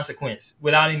any consequence,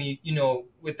 without any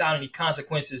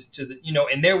consequences to the,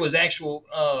 and there was actual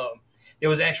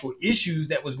issues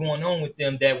that was going on with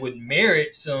them that would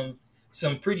merit some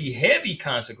pretty heavy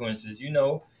consequences,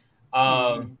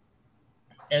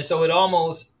 and so it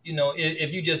almost,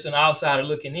 if you just an outsider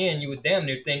looking in, you would damn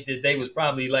near think that they was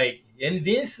probably like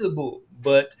invincible.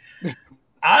 But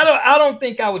I don't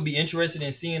think I would be interested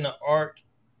in seeing the arc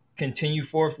continue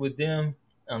forth with them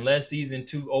unless season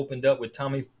 2 opened up with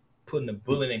Tommy putting a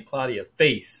bullet in Claudia's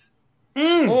face.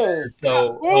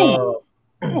 So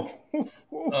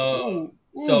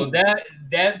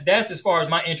that's as far as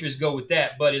my interests go with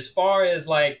that. But as far as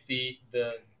like the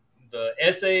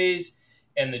essays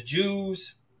and the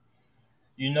Jews,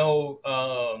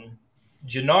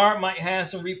 Jannard might have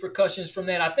some repercussions from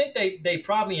that. I think they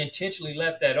probably intentionally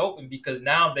left that open because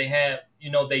now they have,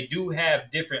 they do have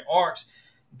different arcs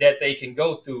that they can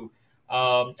go through.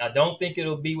 I don't think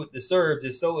it'll be with the Serbs.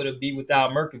 If so, it'll be without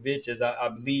Merkovich, as I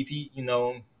believe he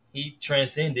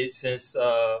transcended since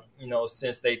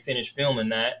they finished filming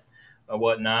that or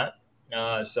whatnot.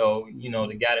 So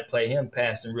the guy that played him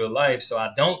passed in real life. So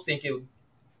I don't think it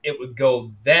would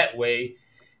go that way.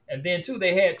 And then too,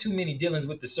 they had too many dealings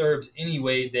with the Serbs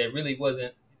anyway that really was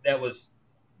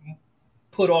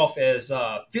put off as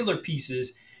filler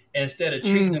pieces instead of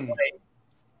treating them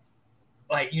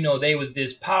like they was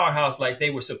this powerhouse like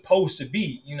they were supposed to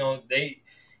be.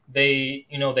 They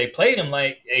played them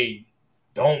like, hey,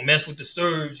 don't mess with the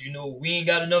Serbs. We ain't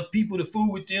got enough people to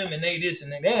fool with them, and they this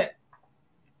and they that.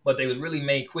 But they was really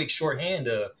made quick shorthand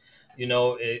of,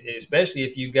 especially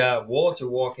if you got Walter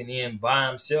walking in by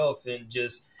himself and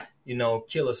just,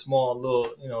 kill a small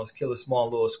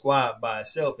little squad by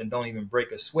itself and don't even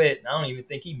break a sweat. And I don't even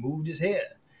think he moved his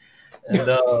head. And,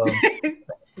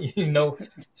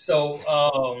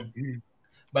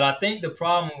 but I think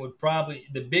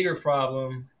the bigger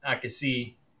problem I could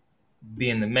see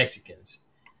being the Mexicans,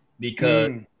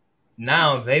 because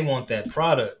now they want that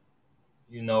product,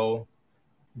 they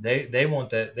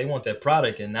want that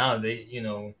product. And now they,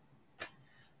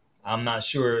 I'm not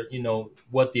sure,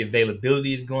 what the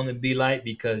availability is going to be like,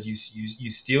 because you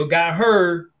still got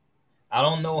her. I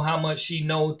don't know how much she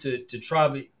know to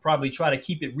probably try to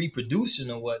keep it reproducing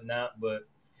or whatnot, but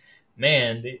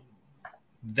man,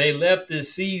 they left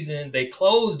this season, they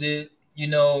closed it,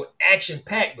 action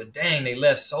packed, but dang, they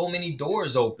left so many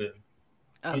doors open.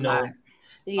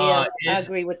 Yeah, I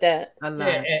agree with that.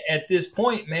 Yeah, at this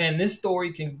point, man, this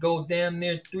story can go damn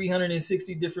near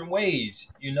 360 different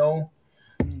ways, and don't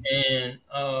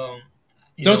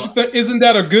you think? Isn't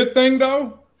that a good thing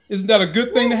though? Isn't that a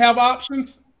good thing to have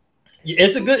options? Yeah,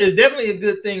 it's definitely a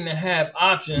good thing to have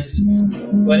options,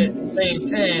 but at the same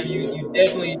time, you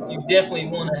definitely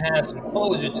want to have some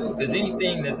closure too, because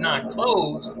anything that's not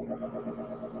closed,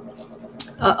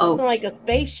 it's like a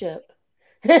spaceship.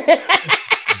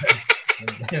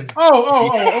 Oh,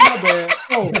 my bad.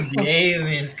 The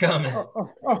aliens coming. I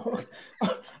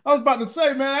was about to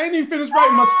say, man, I ain't even finished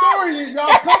writing my story yet. Y'all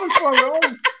coming for me.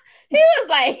 He was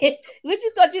like, "What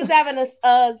you thought you was having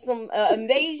some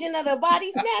invasion of the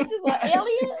body snatchers or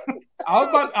aliens?" I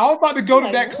was about to go to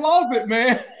that closet,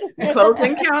 man. Close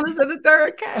Encounters of the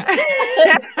Third Kind.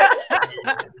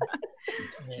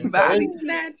 Body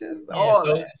snatchers.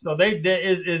 So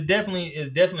is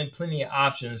definitely plenty of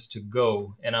options to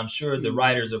go, and I'm sure the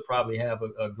writers will probably have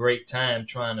a great time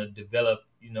trying to develop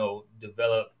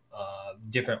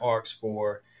different arcs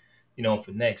for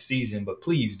next season. But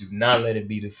please do not let it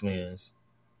be the Flynn's.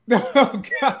 Oh,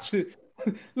 gotcha.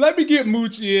 Let me get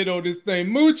Moochie in on this thing.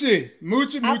 Moochie.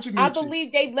 I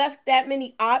believe they left that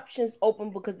many options open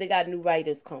because they got new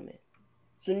writers coming.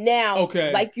 So now,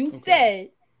 like you said,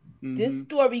 this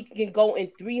story can go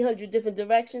in 300 different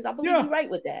directions. I believe you're right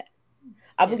with that.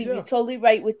 I believe you're totally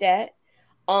right with that.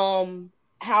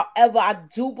 However, I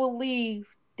do believe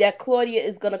that Claudia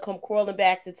is going to come crawling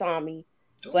back to Tommy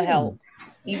for help,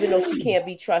 even though she can't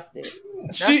be trusted.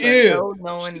 She is.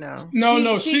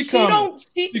 No. She's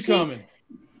coming.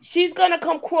 She's going to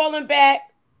come crawling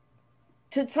back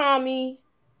to Tommy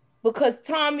because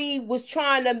Tommy was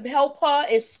trying to help her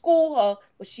and school her,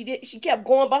 but she kept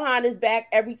going behind his back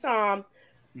every time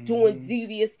doing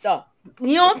devious stuff.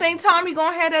 You don't think Tommy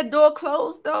gonna have that door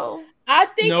closed though? I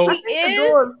think he is. The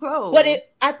door is closed. But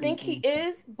I think he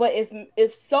is. But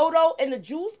if Soto and the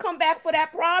Jews come back for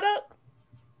that product,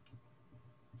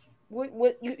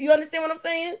 what you understand what I'm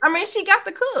saying? I mean, she got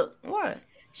the cook. What?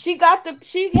 She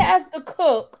has the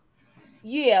cook.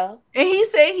 Yeah. And he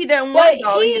said he doesn't want it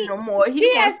no more.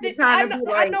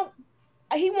 I know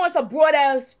he wants a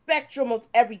broader spectrum of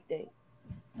everything.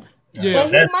 Yeah,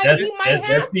 but he might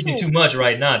have speaking to. too much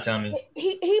right now, Tommy.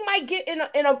 He might get in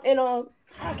a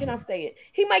how can I say it?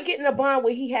 He might get in a bond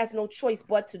where he has no choice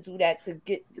but to do that to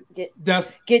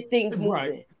get things moving.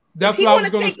 Right. That's if he want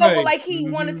to take over like he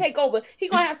want to take over, he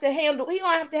gonna have to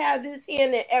have his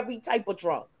hand in every type of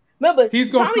drug. Remember, he's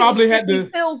gonna probably have to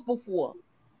pills before.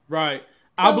 Right.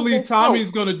 I believe Tommy's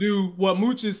gonna do what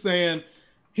Mooch is saying.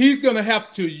 He's gonna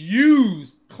have to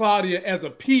use Claudia as a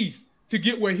piece to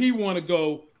get where he want to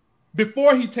go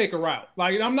before he take her out.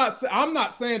 Like I'm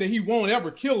not saying that he won't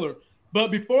ever kill her, but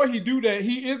before he do that,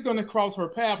 he is gonna cross her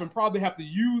path and probably have to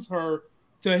use her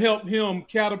to help him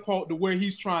catapult to where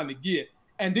he's trying to get.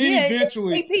 And then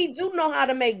eventually AP do know how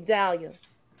to make Dahlia.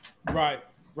 Right.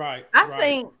 I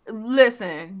think,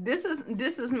 listen, this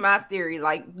is my theory.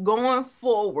 Like going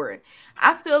forward,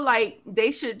 I feel like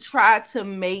they should try to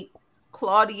make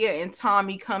Claudia and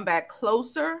Tommy come back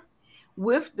closer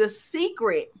with the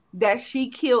secret that she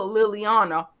killed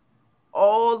Liliana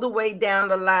all the way down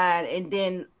the line. And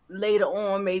then later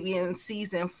on, maybe in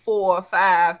season 4 or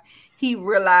 5, he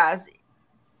realized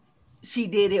she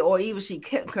did it, or even she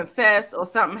confessed, or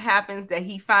something happens that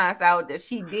he finds out that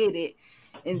she did it.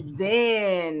 And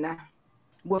then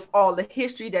with all the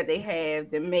history that they have,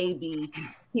 then maybe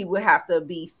he would have to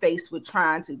be faced with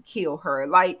trying to kill her.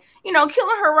 Like, killing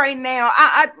her right now,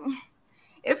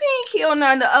 if he ain't killed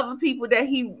none of the other people that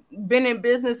he been in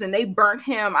business and they burnt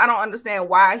him, I don't understand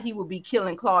why he would be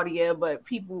killing Claudia, but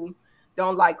people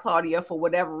don't like Claudia for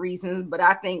whatever reasons. But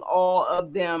I think all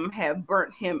of them have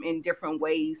burnt him in different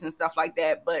ways and stuff like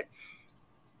that. But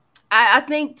I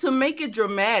think to make it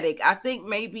dramatic, I think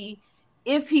maybe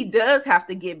if he does have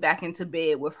to get back into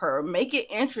bed with her, make it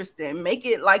interesting, make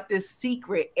it like this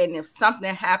secret. And if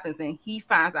something happens and he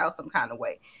finds out some kind of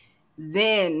way,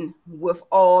 then with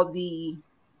all the,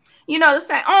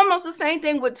 almost the same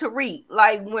thing with Tariq.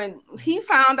 Like when he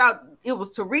found out it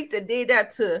was Tariq that did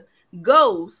that to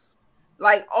Ghost,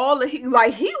 like he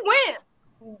went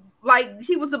like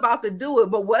he was about to do it,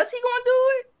 but was he gonna do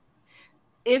it?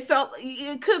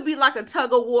 It could be like a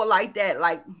tug of war like that.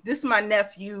 Like, this is my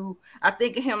nephew. I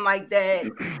think of him like that.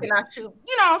 Can I shoot?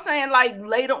 You know what I'm saying? Like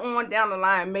later on down the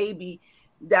line, maybe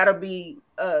that'll be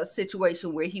a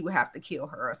situation where he would have to kill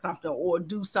her or something, or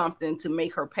do something to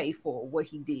make her pay for what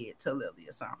he did to Lily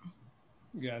or something.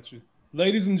 Gotcha.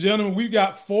 Ladies and gentlemen, we've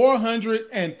got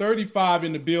 435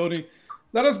 in the building.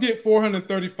 Let us get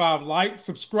 435 likes.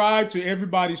 Subscribe to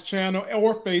everybody's channel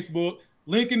or Facebook.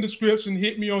 Link in description.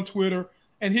 Hit me on Twitter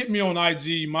and hit me on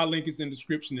IG. My link is in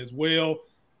description as well.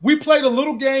 We played a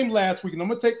little game last week, and I'm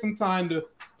going to take some time to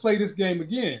play this game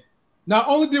again. Not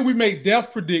only did we make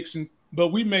death predictions, but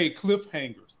we made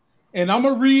cliffhangers. And I'm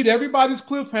going to read everybody's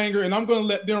cliffhanger, and I'm going to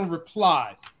let them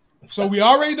reply. So we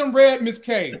already done read Miss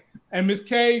K. And Miss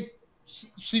K,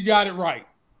 she got it right.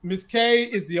 Miss K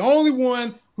is the only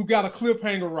one who got a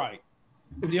cliffhanger right.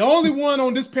 The only one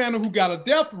on this panel who got a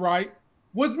death right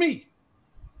was me.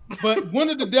 But one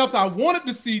of the deaths I wanted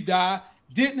to see die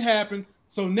didn't happen.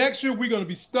 So next year we're going to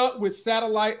be stuck with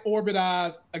satellite orbit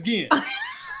eyes again.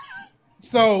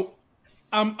 So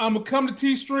I'm going to come to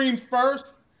T-Streams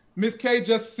first. Miss K,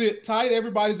 just sit tight.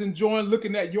 Everybody's enjoying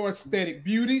looking at your aesthetic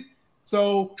beauty.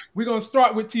 So we're going to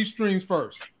start with T-Streams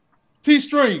first.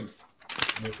 T-Streams.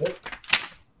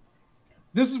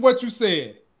 This is what you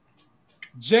said.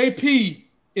 JP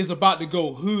is about to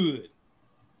go hood.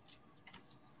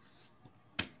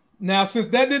 Now, since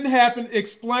that didn't happen,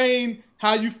 explain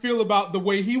how you feel about the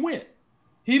way he went.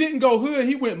 He didn't go hood.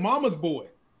 He went mama's boy.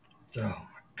 Oh,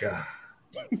 my God.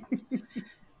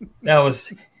 That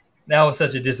was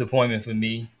such a disappointment for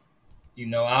me.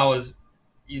 I was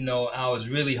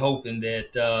really hoping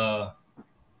that,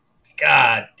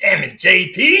 God damn it,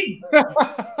 JP.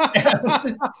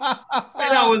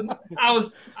 And I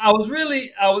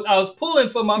was pulling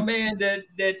for my man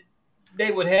that they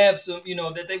would have some,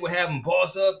 that they would have him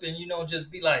boss up and,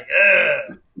 just be like,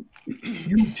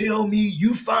 you tell me,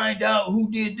 you find out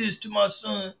who did this to my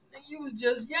son. And you was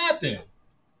just yapping.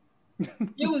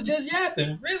 You was just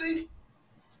yapping, really.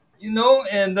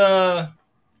 And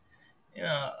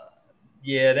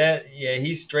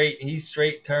he's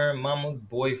straight turned mama's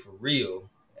boy for real.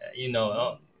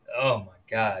 Oh my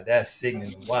God, that's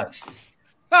sickening to watch.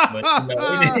 But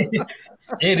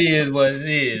it is what it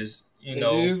is. It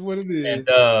is what it is. And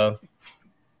I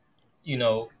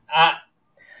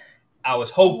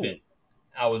was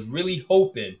really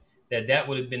hoping that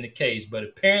would have been the case, but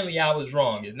apparently I was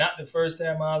wrong. It's not the first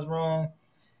time I was wrong.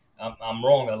 I'm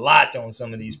wrong a lot on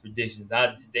some of these predictions.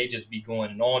 They just be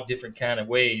going in all different kind of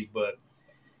ways, but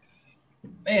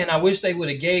man, I wish they would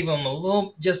have gave him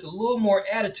just a little more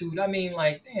attitude. I mean,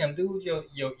 like, damn, dude,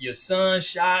 your son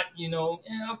shot, you know.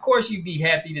 And of course, you'd be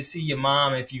happy to see your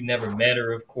mom if you never met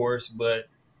her, of course. But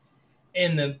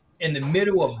in the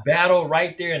middle of battle,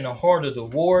 right there in the heart of the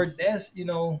war, that's, you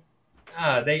know,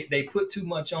 they put too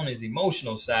much on his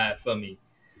emotional side for me.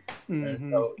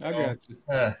 So, I got you.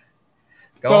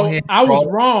 Go ahead. I was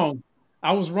wrong.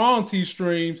 I was wrong,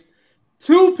 T-Streams.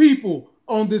 2 people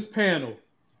on this panel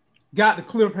got the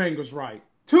cliffhangers right.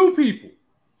 2 people.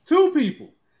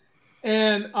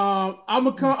 And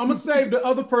I'm gonna save the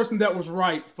other person that was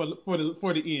right for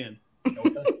the end.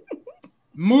 Okay.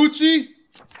 Moochie.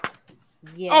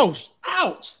 Yeah. Oh,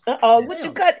 ouch. Uh-oh, what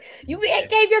you cut? You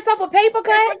gave yourself a paper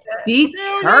cut? Be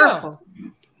careful.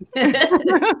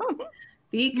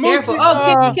 Be careful.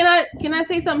 Moochie, can I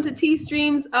say something to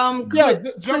T-Streams? Jump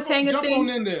on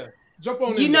in there.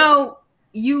 You know,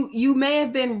 you may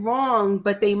have been wrong,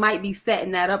 but they might be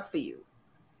setting that up for you.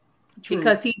 True.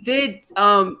 Because he did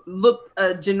look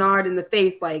Jannard in the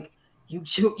face like, you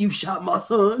shot my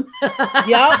son.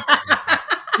 Yep.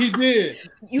 He did.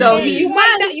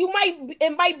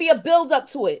 It might be a build up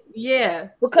to it. Yeah.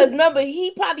 Because remember,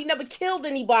 he probably never killed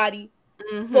anybody.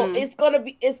 Mm-hmm. So it's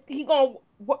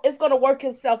gonna work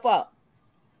himself up.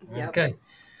 Yep. Okay.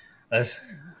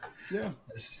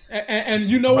 And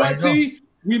you know what, T?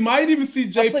 We might even see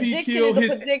JP kill his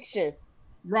prediction.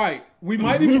 Right. We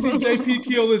might even see JP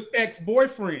kill his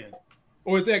ex-boyfriend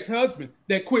or his ex-husband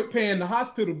that quit paying the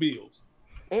hospital bills.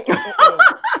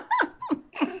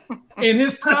 In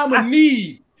his time of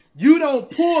need, you don't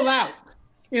pull out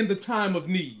in the time of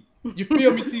need. You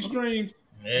feel me, T-Streams?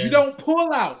 You don't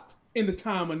pull out in the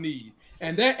time of need.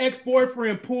 And that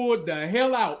ex-boyfriend pulled the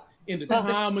hell out in the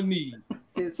time of need.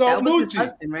 So that was Moochie, his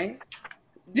husband, right?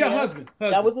 Yeah, husband.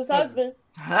 That was his husband.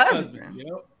 Husband.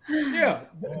 Yeah,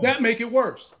 that make it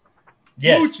worse.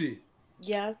 Yes. Moochie.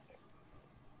 Yes.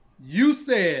 You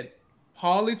said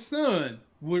Paulie's son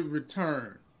would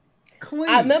return clean.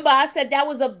 I remember I said that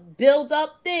was a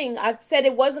build-up thing. I said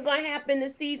it wasn't going to happen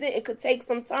this season. It could take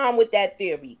some time with that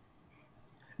theory.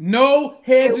 No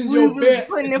hedging your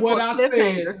bets is what I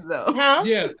said. Though. Huh?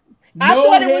 Yes. I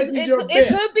thought it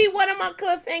could be one of my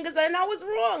cliffhangers, and I was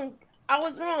wrong.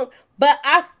 But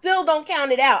I still don't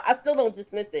count it out. I still don't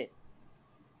dismiss it.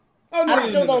 Oh, no, I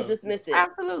still don't dismiss it.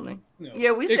 Absolutely. No.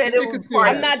 Yeah, we said it was part.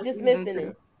 I'm not dismissing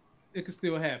it. It could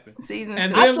still happen. Season 2.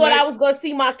 I thought I was going to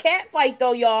see my cat fight,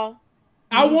 though, y'all.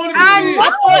 I wanted to see it. I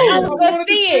thought I was going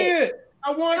to see it.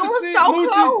 I wanted it to was see so it.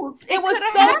 close. It was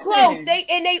so close.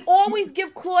 They always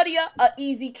give Claudia an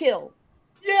easy kill.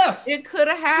 Yes. It could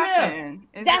have happened.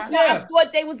 Yes. That's why I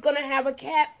thought they was going to have a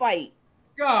cat fight.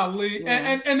 Golly.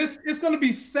 Yeah. And it's going to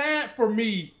be sad for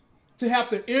me to have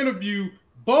to interview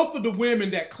both of the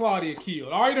women that Claudia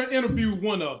killed. I already interviewed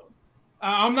one of them.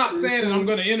 I'm not saying that I'm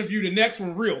going to interview the next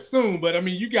one real soon, but I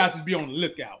mean, you guys just be on the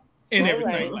lookout and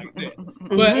everything like that.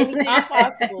 But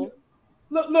possible.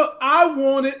 Look, I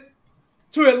wanted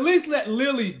to at least let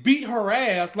Lily beat her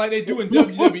ass like they do in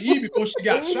WWE before she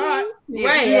got shot. Yeah,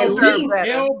 right. She deserved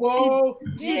better. Elbow.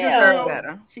 She deserved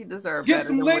better. She deserved better. Get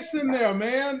some licks in there,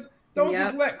 man. Don't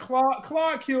just let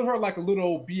Claude kill her like a little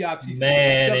old BIT.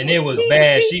 Man, and it was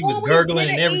bad. She was gurgling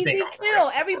and everything. Easy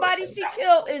kill. Everybody she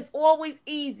killed is always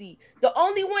easy. The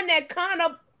only one that kind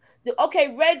of,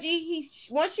 Reggie,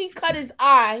 once she cut his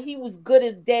eye, he was good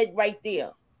as dead right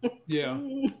there. Yeah.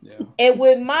 And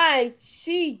with mine,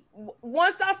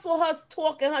 once I saw her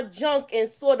talking her junk and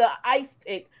saw the ice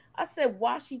pick, I said,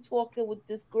 why is she talking with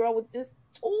this girl with this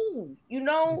tool? You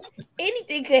know,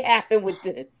 anything could happen with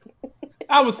this.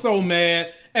 I was so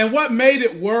mad. And what made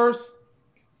it worse,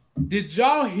 did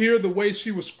y'all hear the way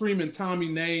she was screaming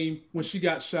Tommy's name when she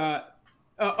got shot?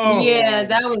 Yeah,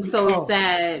 that was so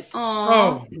sad.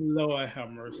 Oh, Lord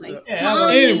have mercy. Like,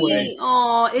 anyway.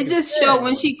 It just showed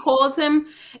when she called him,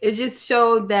 it just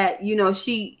showed that, you know,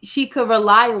 she could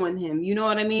rely on him. You know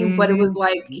what I mean? Mm-hmm. But it was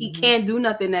like he can't do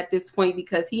nothing at this point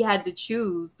because he had to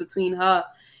choose between her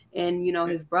and, you know,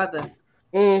 his brother.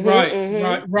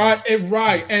 Mm-hmm,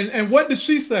 right. And what did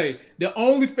she say? The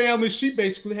only family she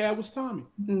basically had was Tommy.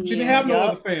 She didn't have no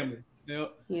other family.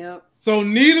 Yep. So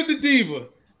Nita the Diva,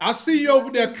 I see you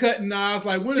over there cutting eyes.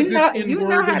 Like, when is this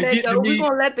N-word going to get to me? We're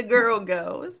going to let the girl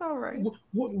go. It's all right.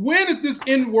 When is this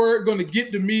N-word going to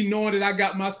get to me knowing that I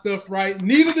got my stuff right?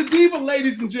 Nita the Diva,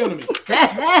 ladies and gentlemen.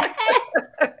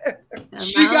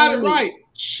 She got it right.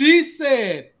 She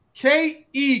said Kate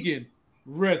Egan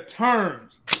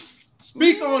returns.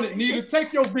 Speak on it, Nita.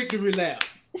 Take your victory lap.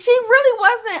 She really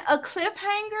wasn't a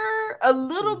cliffhanger, a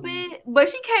little bit, but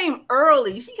she came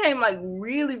early. She came like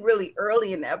really, really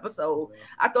early in the episode.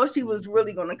 I thought she was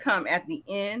really going to come at the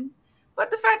end, But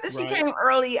the fact that she came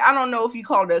early, I don't know if you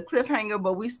call it a cliffhanger,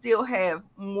 but we still have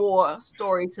more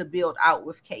story to build out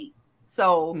with Kate.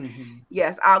 So,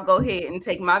 yes, I'll go ahead and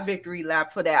take my victory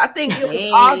lap for that. I think it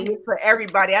was obvious for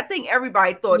everybody. I think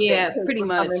everybody thought that Kate was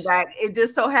coming back. It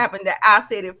just so happened that I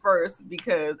said it first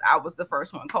because I was the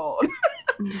first one called.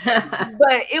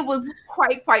 But it was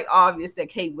quite obvious that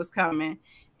Kate was coming.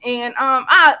 And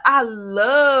I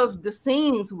love the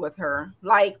scenes with her.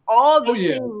 Like all the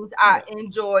scenes I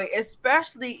enjoy,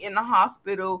 especially in the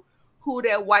hospital. Who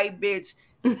that white bitch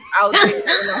out there in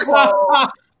the hall?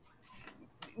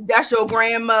 That's your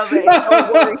grandmother. And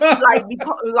don't worry,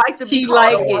 she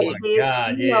like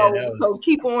it. God, so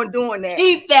keep on doing that.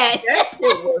 Keep that. That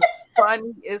shit was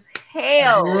funny as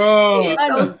hell. Bro. It's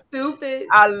so stupid.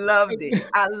 I loved it.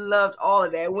 I loved all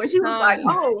of that. When she was like,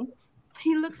 "Oh,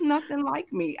 he looks nothing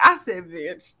like me," I said,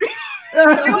 "Bitch."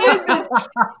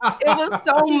 It was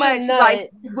so much like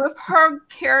with her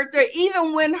character.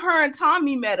 Even when her and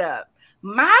Tommy met up,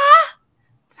 my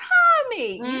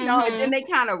Tommy, you know, and then they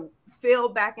kind of fell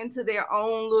back into their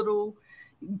own little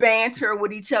banter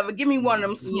with each other. Give me one of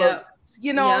them smokes.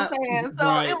 You know what I'm saying?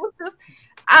 So it was just,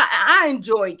 I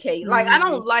enjoy Kate. Like, I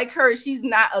don't like her. She's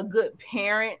not a good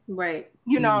parent. Right.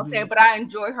 You know what I'm saying? But I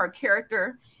enjoy her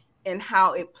character and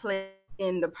how it plays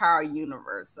in the Power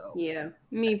universe. So yeah,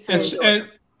 me too.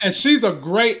 And she's a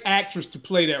great actress to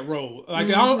play that role. Like,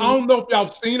 I don't know if y'all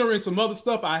have seen her in some other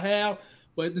stuff. I have.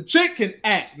 But the chick can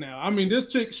act now. I mean, this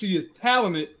chick, she is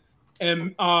talented.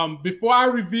 And before I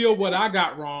reveal what I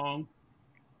got wrong,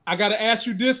 I got to ask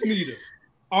you this, Nita.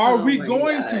 Are we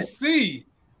going to see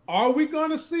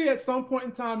at some point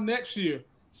in time next year,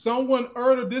 someone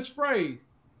utter this phrase,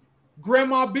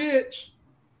 "Grandma bitch"?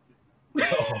 Not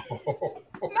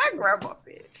grandma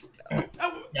bitch. I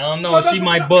don't know. She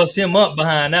might bust him up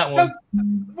behind that one.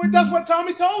 That's what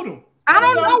Tommy told him. I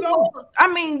don't know. I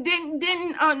mean,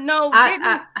 didn't know.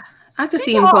 I could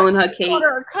see him calling her Kate. Called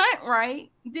her a cunt, right?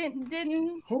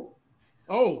 Didn't.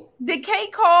 Oh. Did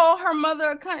Kate call her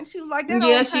mother a cunt? She was like that.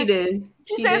 Yeah, she did.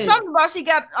 She said something about she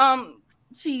got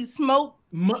she smoked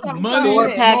money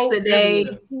 4 packs a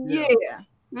day. Yeah.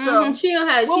 So she don't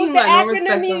have. What She was the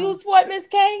acronym you used for it, Miss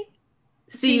K?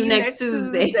 See you next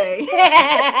Tuesday.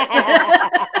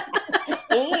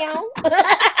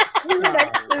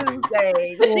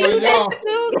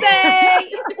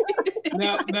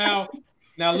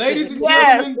 Now, ladies and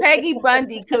gentlemen, Peggy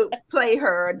Bundy could play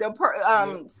her. The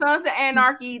Sons of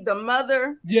Anarchy, the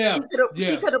mother. Yeah,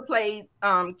 she could have played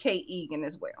Kate Egan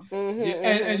as well.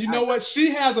 And you know what? She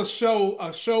has a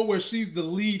show where she's the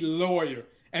lead lawyer,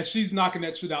 and she's knocking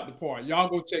that shit out the park. Y'all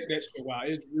go check that show out.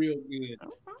 It's real good.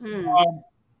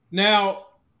 Now,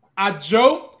 I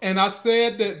joked and I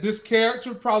said that this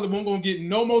character probably won't gonna get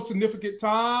no more significant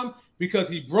time because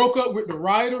he broke up with the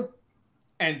writer,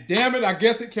 and damn it, I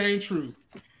guess it came true.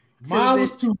 Mine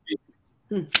was too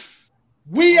big.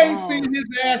 We ain't seen his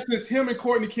ass since him and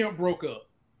Courtney Kemp broke up.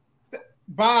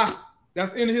 Bye.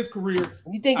 That's the end of his career.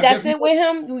 You think that's it with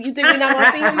him? You think we're not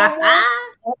gonna see him no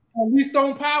more? At least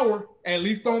on Power.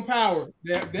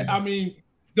 I mean,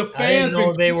 the fans. I didn't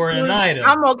know they were an item.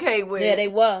 I'm okay with. Yeah, they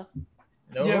were.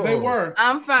 No. Yeah, they were.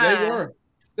 I'm fine. They were.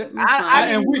 I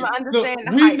didn't even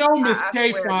understand. We know Miss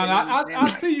K fine. I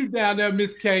see you down there,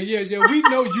 Miss K. Yeah, we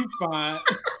know you fine.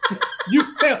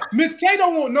 Miss K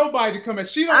don't want nobody to come in.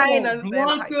 She don't want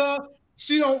Blanca.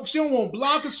 She don't want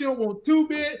Blanca. She don't want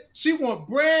 2-Bit. She want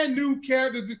brand new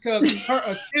characters because her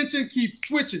attention keeps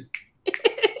switching.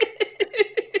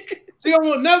 She don't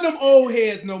want none of them old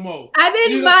heads no more. I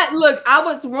didn't mind. Look, I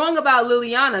was wrong about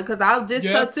Liliana because I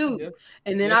dissed her too. Yeah.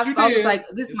 And then I was like,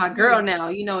 this is my girl now,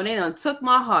 you know, and they done took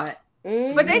my heart.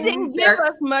 But they didn't give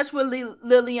us much with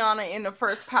Liliana in the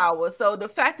first Power. So the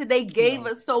fact that they gave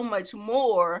us so much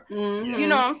more, you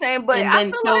know what I'm saying? But I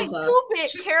feel like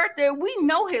 2-Bit character, we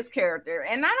know his character.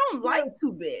 And I don't like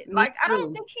 2-Bit. Like, I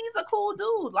don't think he's a cool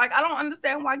dude. Like, I don't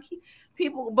understand why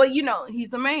people, but you know,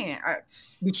 he's a man.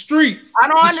 The streets. I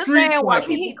don't understand why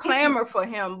people clamor for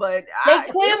him, but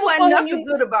there wasn't nothing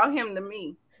good about him to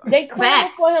me. So. They clamor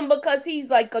for him because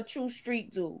he's like a true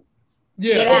street dude.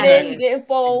 Yeah, and then he didn't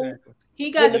fold. Exactly.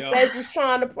 He got the feds was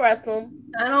trying to press him.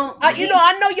 I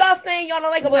know y'all saying y'all don't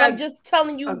like him, but I'm just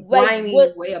telling you, like,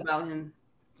 what way about him.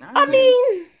 I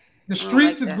mean, the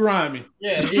streets is grimy.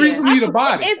 Yeah, the streets need a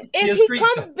body. If he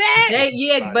comes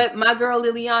back, but my girl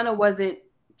Liliana wasn't.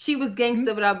 She was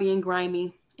gangster without being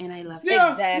grimy, and I loved it.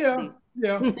 Exactly.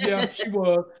 Yeah, she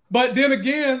was. But then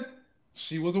again,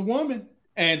 she was a woman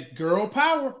and girl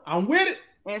power. I'm with it.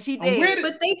 And she did.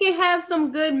 But they can have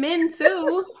some good men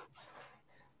too.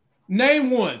 Name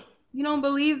one. You don't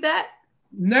believe that?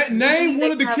 Name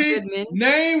one of the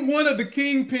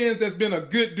kingpins that's been a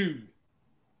good dude.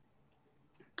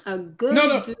 A good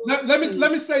dude.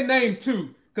 Let me say name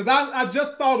two, because I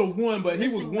just thought of one, but he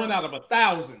was one out of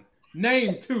 1,000.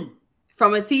 Name two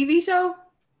from a TV show.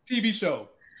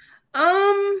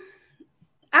 I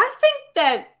think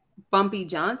that Bumpy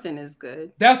Johnson is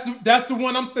good. That's the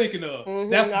one I'm thinking of. Mm-hmm.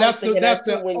 That's the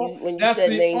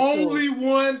only two.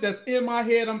 one that's in my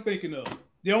head I'm thinking of.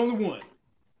 The only one.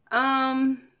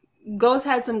 Ghost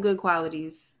had some good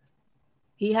qualities.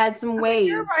 He had some ways.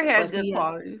 Everybody had good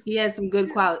qualities. He had some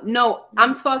good qualities. No,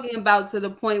 I'm talking about to the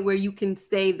point where you can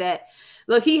say that,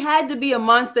 look, he had to be a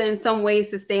monster in some ways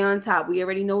to stay on top. We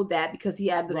already know that because he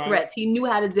had the threats. He knew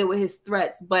how to deal with his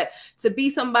threats. But to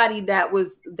be somebody that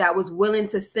was willing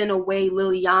to send away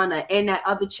Liliana and that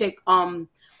other chick, what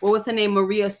was her name?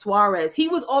 Maria Suarez. He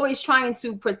was always trying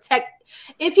to protect.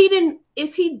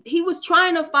 He was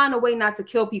trying to find a way not to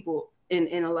kill people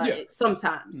in a lot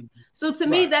sometimes. Mm-hmm. So to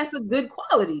me, that's a good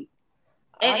quality.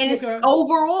 And it's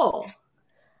overall.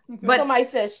 Okay. But somebody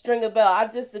said Stringer Bell. I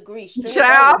disagree.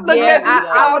 I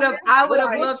would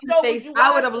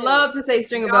have loved to say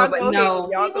Stringer Bell, but no.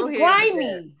 He was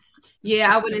grimy.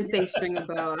 Yeah, I wouldn't say Stringer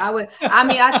Bell.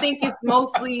 I think it's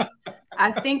mostly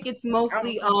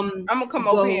I'm gonna come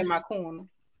over here in my corner.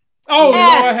 Oh, no,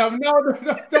 I have no,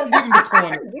 don't get in the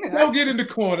corner. Don't get in the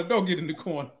corner. Don't get in the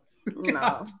corner.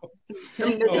 No.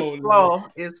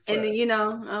 Is and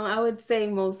I would say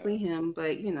mostly him,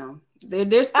 but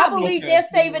there's probably. I believe they're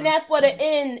saving that for the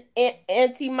end,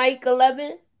 Auntie Mike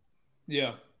 11.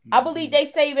 Yeah, I believe they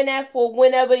saving that for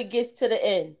whenever it gets to the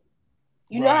end.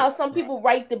 You know how some people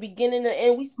write the beginning and the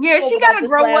end. She gotta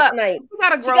grow up.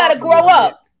 She gotta grow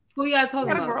up. Who y'all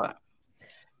talking about?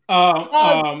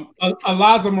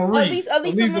 Eliza Marie.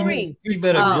 Elisa Marie. She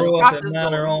better grow up and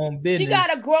mind her own business. She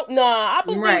gotta grow.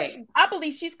 I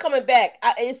believe she's coming back.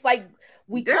 It's like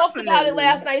we talked about it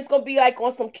last night. It's gonna be like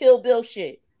on some Kill Bill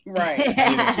shit. Right. She's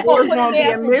gonna put his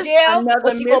ass in jail,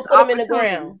 or she gonna put him in the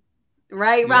ground.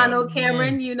 Right, Ronald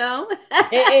Cameron, and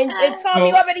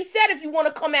Tommy already said, if you want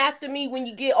to come after me when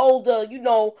you get older,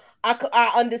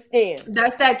 I understand.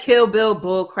 That's that Kill Bill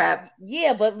bull crap.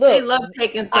 Yeah, but look, they love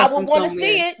taking stuff. I would want to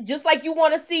see it, just like you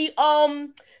want to see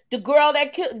the girl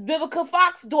that killed Vivica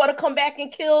Fox's daughter come back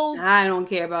and kill. I don't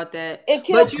care about that. And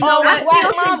kill, but you know what?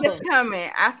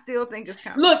 I still think it's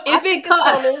coming. Look, if it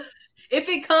comes. If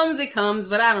it comes, it comes,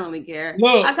 but I don't really care.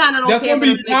 Look, I kind of don't that's care.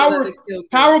 That's going to be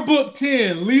Power Book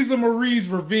 10, Lisa Marie's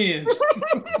Revenge.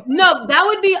 No, that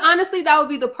would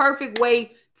be the perfect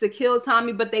way to kill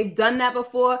Tommy, but they've done that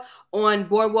before on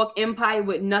Boardwalk Empire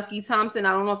with Nucky Thompson.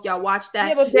 I don't know if y'all watched that.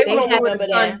 Yeah, but they don't remember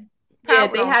that. Yeah,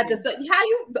 they had the son.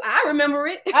 I remember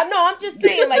it. I know, I'm just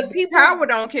saying, like, people. Power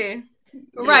don't care.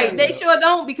 Right, they sure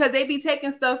don't, because they be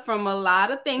taking stuff from a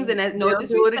lot of things, and that's no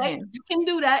disrespect. You can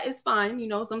do that; it's fine.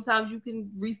 Sometimes you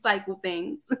can recycle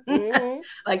things,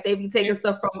 like they be taking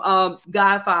stuff from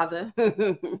Godfather.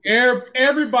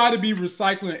 Everybody be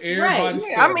recycling everybody. Right.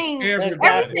 Yeah, I mean,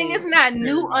 everything is not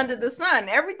new under the sun.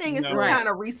 Everything is just kind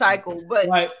of recycled. But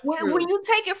when you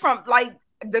take it from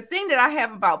the thing that I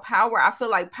have about Power, I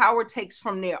feel like Power takes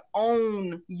from their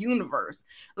own universe.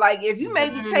 Like, if you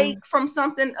maybe take from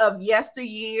something of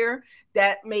yesteryear,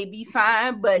 that may be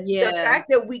fine. But the fact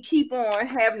that we keep on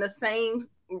having the same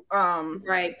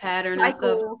pattern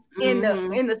cycles in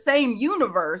the same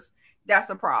universe,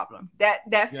 that's a problem.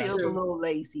 That feels a little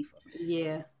lazy for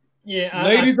me. Yeah.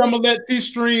 Ladies, I'm gonna let T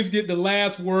Streams get the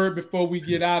last word before we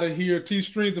get out of here. T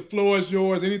Streams, the floor is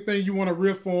yours. Anything you want to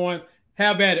riff on,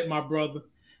 have at it, my brother.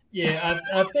 Yeah,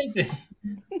 I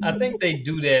think they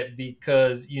do that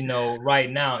because right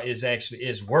now it's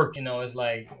working. It's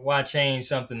like, why change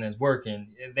something that's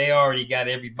working? They already got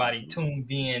everybody tuned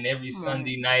in every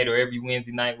Sunday night or every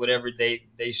Wednesday night, whatever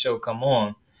they show come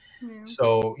on. Yeah.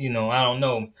 So I don't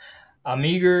know. I'm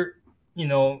eager.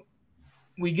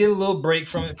 We get a little break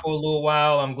from it for a little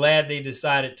while. I'm glad they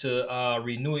decided to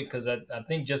renew it, because I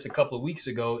think just a couple of weeks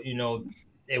ago,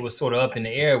 it was sort of up in the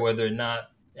air whether or not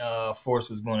Force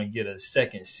was going to get a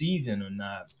second season or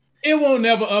not. It won't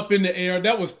never up in the air.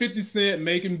 That was 50 Cent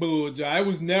making bull, Jai. It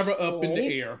was never up in the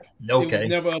air. Okay. It was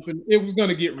never up in. It was going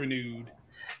to get renewed.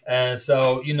 And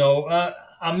so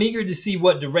I'm eager to see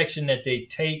what direction that they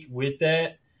take with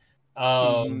that.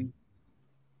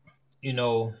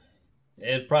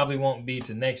 It probably won't be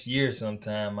to next year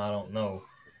sometime. I don't know.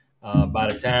 By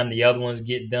the time the other ones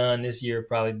get done this year,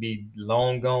 probably be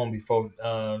long gone before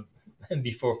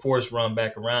Force run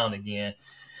back around again.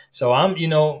 So I'm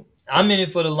in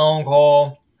it for the long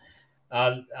haul.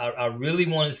 I really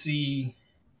want to see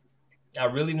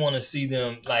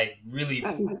them like really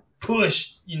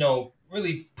push,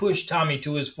 really push Tommy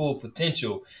to his full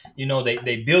potential. You know,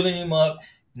 they building him up.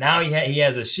 Now he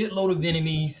has a shitload of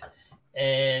enemies,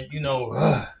 and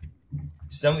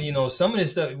some of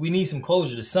this stuff, we need some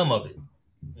closure to some of it.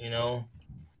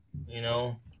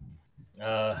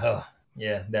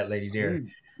 Yeah, that lady there.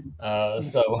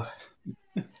 So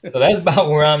that's about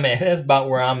where I'm at. That's about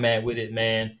where I'm at with it,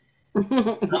 man.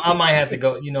 I might have to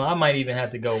go. I might even have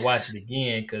to go watch it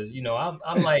again because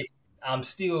I'm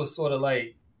still sort of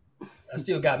like I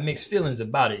still got mixed feelings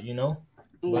about it,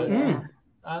 But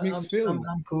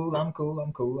I'm cool. I'm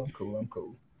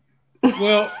cool.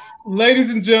 Well, ladies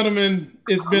and gentlemen,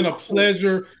 it's been a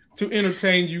pleasure to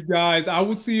entertain you guys. I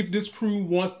will see if this crew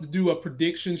wants to do a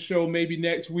prediction show maybe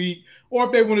next week, or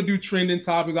if they want to do trending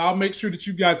topics. I'll make sure that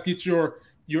you guys get your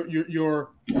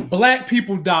Black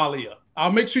People Dahlia.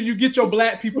 I'll make sure you get your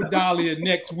Black People Dahlia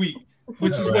next week,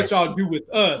 which is what y'all do with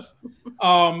us.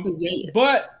 Yes.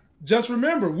 But just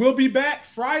remember, we'll be back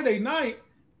Friday night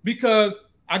because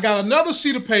I got another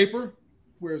sheet of paper.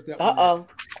 Where's that? Uh-oh.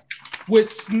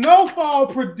 With snowfall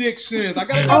predictions. I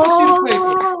got another sheet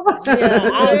of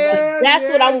paper. That's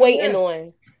what I'm waiting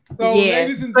on. So,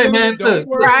 ladies and gentlemen, don't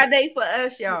worry. Friday for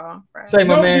us, y'all. Say,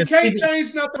 my man, you can't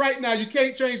change nothing right now. You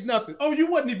can't change nothing. Oh, you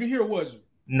wasn't even here, was you?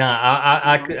 Nah,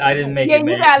 I didn't make it. Yeah,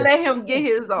 you gotta let him get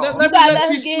his on. Let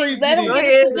him get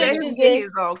his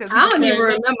on. I don't even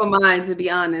remember mine, to be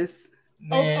honest.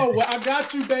 Well, I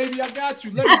got you, baby. I got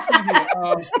you. Let me see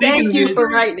here. Thank you for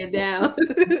writing it down.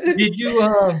 Did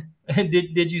you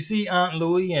did you see Aunt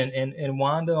Louie and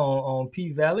Wanda on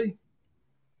P Valley?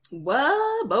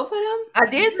 What? Both of them? I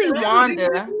did see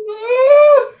Wanda.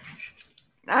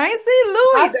 I ain't see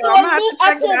Louie. I saw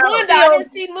Wanda. I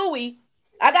didn't see Louie.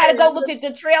 I gotta go look at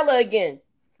the trailer again.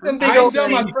 I'm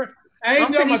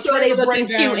pretty sure they looking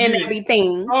cute and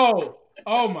everything.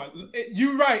 Oh my!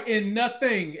 You're right. In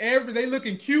nothing, they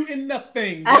looking cute in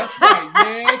nothing. That's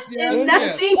right.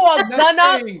 Yes. She all done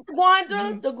up,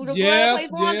 Wanda. The girl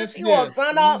plays Wanda. She all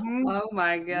done up. Oh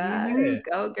my God!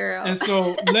 Go girl! And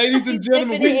so, ladies and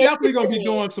gentlemen, we definitely gonna be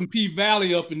doing some P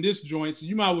Valley up in this joint. So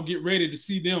you might well get ready to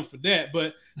see them for that.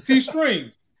 But T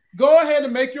Streams, go ahead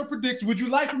and make your predictions. Would you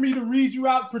like for me to read you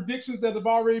out predictions that have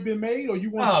already been made, or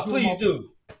you want? Please do.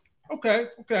 Okay.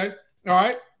 All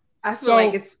right. I feel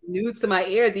like it's news to my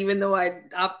ears, even though I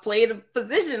played a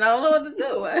position. I don't know what to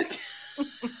do.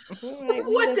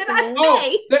 What did I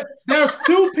say? There's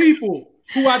two people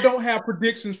who I don't have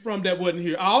predictions from that wasn't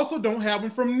here. I also don't have them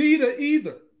from Nita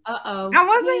either. I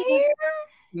wasn't here.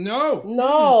 No,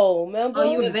 remember?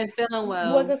 Oh, you wasn't feeling well.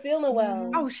 You wasn't feeling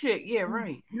well. Oh shit! Yeah,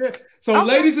 right. Yeah. So,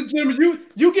 ladies and gentlemen,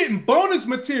 you getting bonus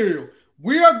material.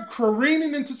 We are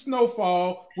careening into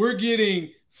snowfall. We're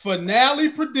getting finale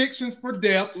predictions for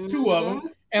deaths, 2 of them,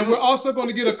 and we're also going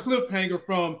to get a cliffhanger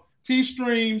from T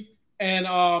Streams and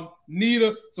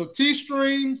Nita. So T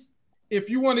Streams, if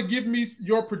you want to give me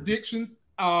your predictions,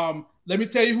 let me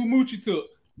tell you who Moochie took.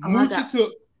 Moochie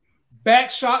took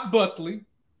Backshot Buckley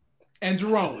and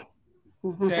Jerome.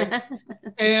 Okay,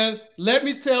 and let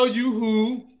me tell you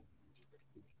who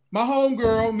my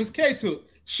homegirl Miss K took.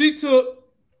 She took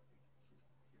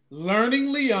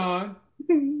Learning Leon.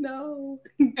 No.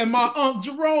 And my Aunt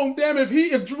Jerome, damn it,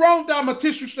 if Jerome died, my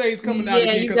tissue shades coming out.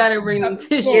 Yeah, you gotta bring them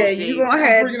tissue shades. Yeah, you gonna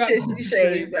have the tissue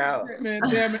shades out. Man,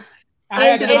 damn it.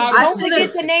 Don't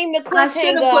forget to name the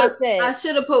cliffhanger. I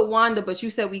should have put Wanda, but you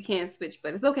said we can't switch,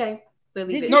 but it's okay. Did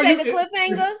you say the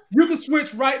cliffhanger? You can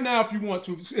switch right now if you want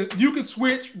to. You can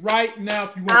switch right now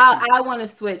if you want to. I want to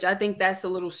switch. I think that's a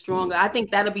little stronger. I think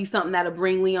that'll be something that'll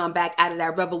bring Leon back out of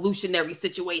that revolutionary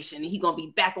situation. He's going to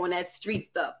be back on that street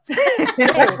stuff. Okay.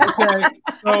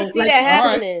 So, see that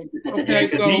happening. Right. Okay,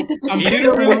 so I'm getting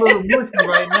a little mushy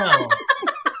right now.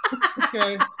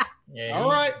 Okay. Yeah. All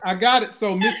right, I got it.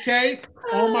 So Miss K,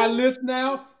 on my list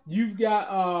now, you've got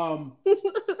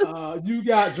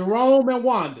Jerome and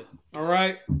Wanda. All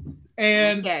right,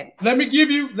 and let me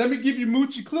give you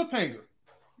Moochie cliffhanger.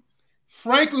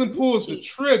 Franklin pulls the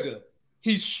trigger.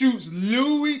 He shoots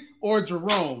Louie or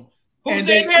Jerome, and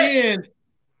they end.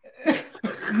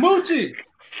 Moochie.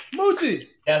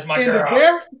 That's my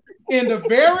girl. In the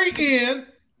very end,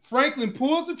 Franklin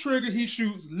pulls the trigger. He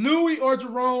shoots Louie or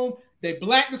Jerome. They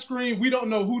black the screen. We don't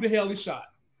know who the hell he shot.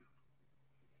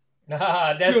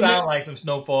 That sounds like some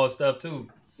Snowfall stuff too.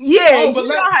 Yeah, but you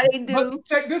know how they do. But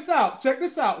check this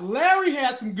out. Larry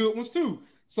had some good ones too.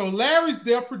 So Larry's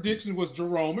death prediction was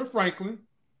Jerome and Franklin.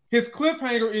 His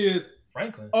cliffhanger is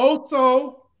Franklin.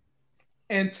 Oso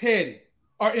and Teddy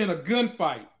are in a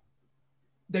gunfight.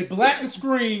 They black the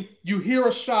screen. You hear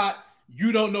a shot.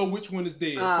 You don't know which one is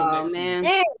dead. Oh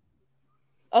man.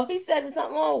 Oh, he said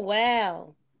something. Oh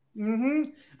wow.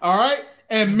 All right.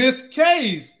 And Miss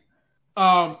K's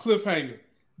cliffhanger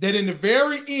that in the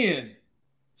very end,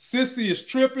 Sissy is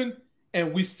tripping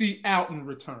and we see Alton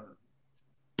return.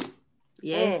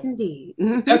 Yes, indeed.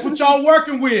 That's what y'all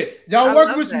working with. Y'all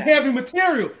working with some heavy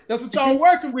material. That's what y'all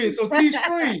working with. So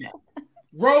T-Screen,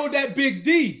 roll that big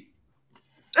D.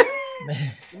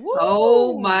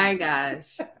 Oh my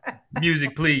gosh.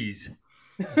 Music, please.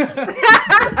 All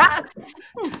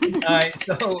right,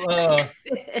 so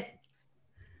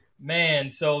man,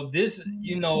 so this,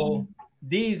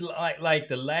 these like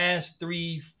the last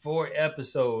 3-4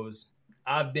 episodes,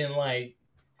 I've been like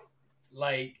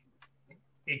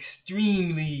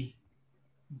extremely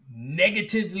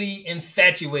negatively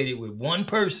infatuated with one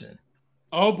person.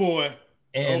 Oh boy.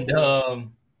 And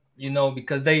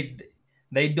because they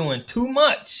doing too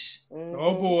much.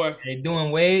 Oh boy. They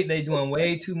doing way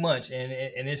too much, and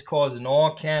it's causing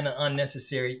all kind of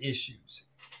unnecessary issues.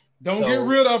 Don't get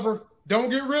rid of her.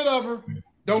 Don't get rid of her.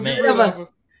 Don't get rid of her.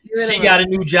 She got a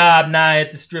new job now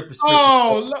at the stripper.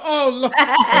 Oh,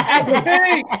 at the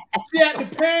pink. She at the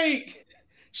pink.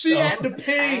 She at the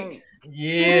pink.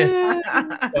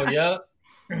 Yeah. So yeah.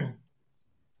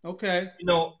 Okay.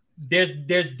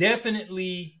 There's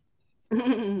definitely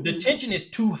the tension is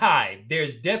too high.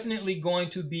 There's definitely going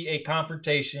to be a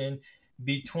confrontation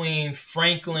between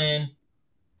Franklin,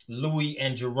 Louis,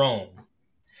 and Jerome.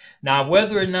 Now,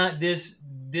 whether or not this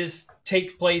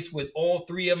takes place with all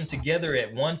three of them together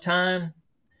at one time,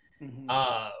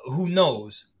 who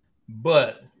knows?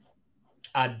 But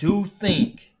I do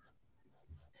think.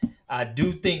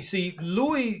 See,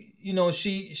 Louis,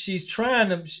 she's trying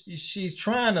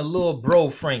to little bro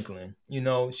Franklin.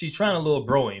 She's trying to little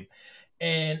bro him.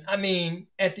 And I mean,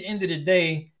 at the end of the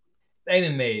day, they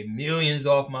done made millions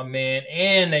off my man,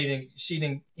 and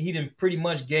he didn't pretty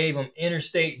much gave him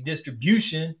interstate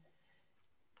distribution,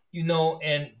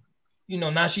 and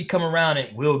now she come around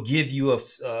and will give you a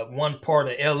one part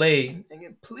of LA.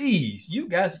 Please, you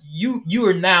guys, you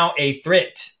are now a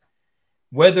threat.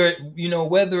 Whether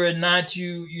or not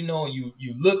you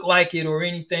look like it or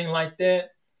anything like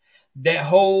that, the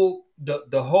whole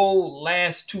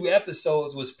last 2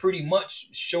 episodes was pretty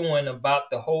much showing about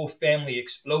the whole family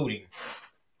exploding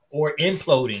or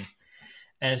imploding.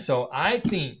 And so I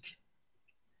think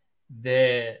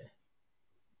that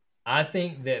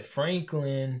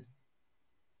Franklin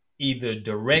either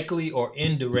directly or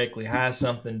indirectly has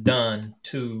something done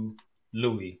to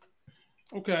Louis.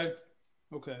 Okay.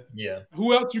 Yeah.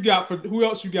 Who else you got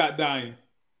dying?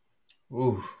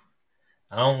 Ooh.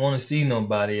 I don't want to see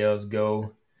nobody else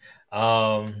go.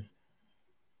 You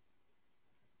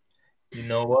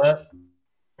know what?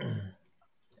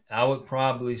 I would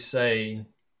probably say,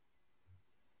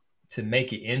 to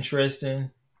make it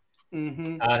interesting,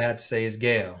 I'd have to say it's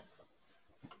Gail.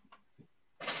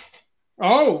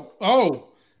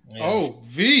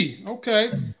 V.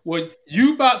 Okay. Well,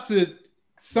 you about to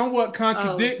somewhat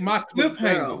contradict my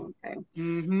cliffhanger. Okay.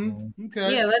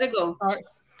 Okay. Yeah, let it go. All right.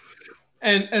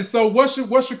 And so what's your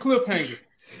cliffhanger?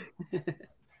 Let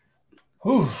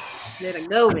it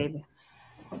go, baby.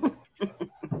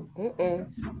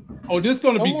 Oh, this is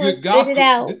gonna be good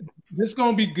gospel. This is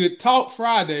gonna be good talk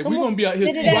Friday. We're gonna be out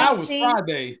here 2 hours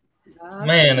Friday.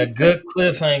 Man, a good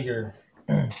cliffhanger.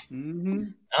 I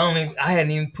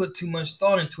hadn't even put too much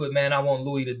thought into it, man. I want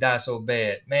Louis to die so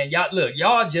bad, man.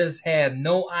 Y'all just have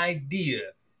no idea.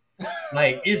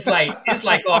 It's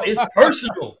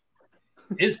personal.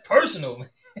 It's personal.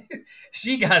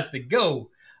 She got to go.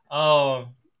 Man.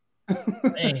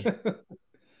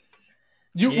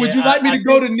 Would you like me to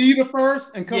go to Nita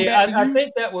first and come back to you? I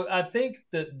think that would. I think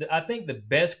the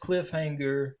best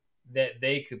cliffhanger that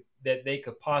they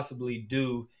could possibly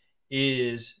do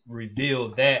is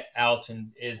reveal that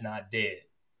Alton is not dead.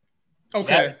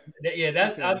 Okay.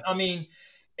 I mean,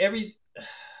 because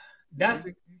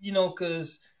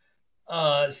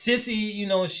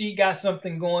Sissy, she got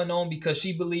something going on because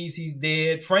she believes he's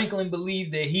dead. Franklin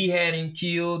believes that he had him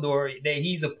killed or that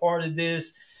he's a part of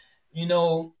this.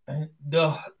 The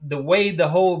way the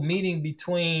whole meeting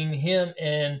between him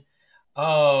and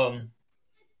old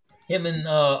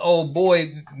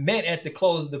boy met at the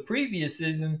close of the previous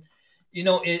season,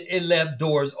 it left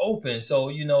doors open. So,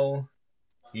 he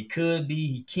could be,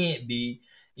 he can't be,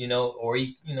 or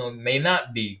he, may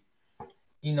not be.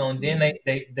 And then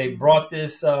they brought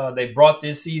this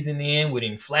season in with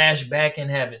him flashback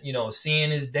and having,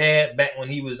 seeing his dad back when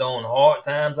he was on Hard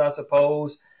Times, I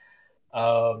suppose.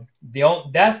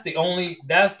 That's the only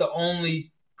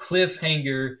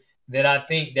cliffhanger that I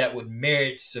think that would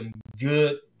merit some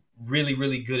good, really,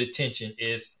 really good attention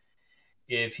if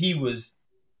he was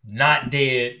not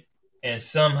dead and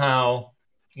somehow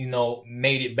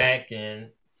made it back, and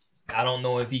I don't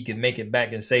know if he can make it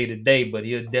back and save the day, but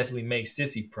he'll definitely make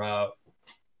Sissy proud.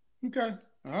 Okay.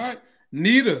 All right.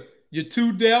 Nita, your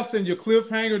 2 deaths and your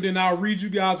cliffhanger, then I'll read you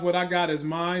guys what I got as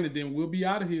mine, and then we'll be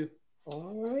out of here.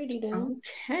 Alrighty then.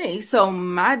 Okay, so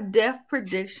my death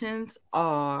predictions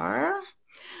are,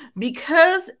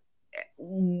 because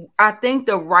I think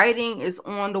the writing is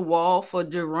on the wall for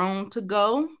Jerome to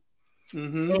go,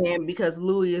 and because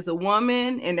Louie is a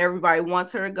woman and everybody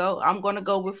wants her to go, I'm going to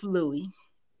go with Louie.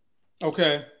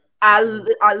 Okay. I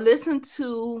listened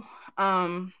to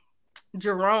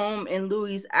Jerome and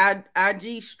Louie's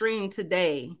IG stream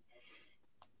today,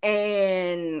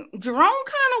 and Jerome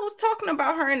kind of was talking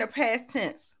about her in the past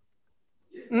tense.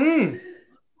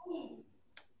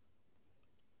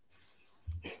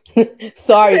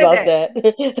 Sorry about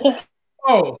that.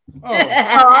 Oh,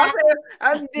 that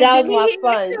was my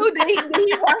son. Did he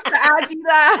watch the IG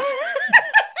live?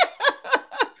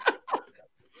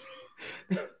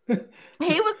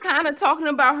 He was kind of talking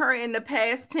about her in the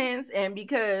past tense, and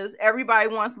because everybody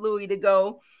wants Louie to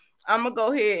go, I'm gonna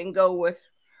go ahead and go with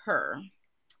her.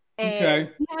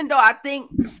 And even though I think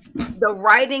the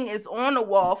writing is on the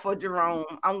wall for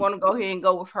Jerome, I'm gonna go ahead and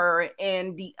go with her.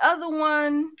 And the other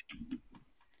one,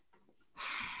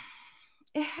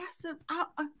 it has to.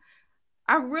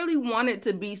 I really want it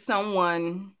to be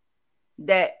someone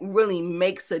that really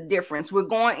makes a difference. We're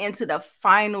going into the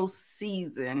final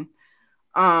season.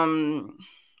 And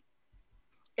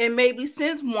maybe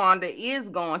since Wanda is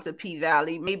going to P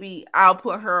Valley, maybe I'll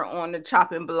put her on the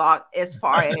chopping block as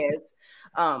far as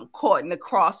caught in the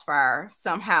crossfire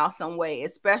somehow, some way,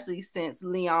 especially since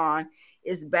Leon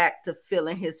is back to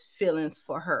feeling his feelings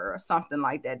for her or something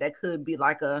like that. That could be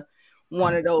like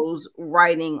one of those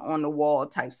writing on the wall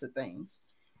types of things.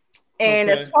 And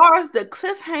as far as the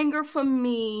cliffhanger for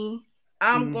me,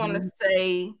 I'm going to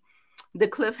say the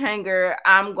cliffhanger,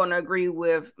 I'm going to agree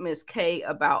with Miss K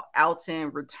about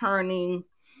Alton returning.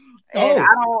 And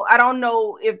I don't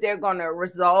know if they're going to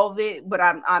resolve it, but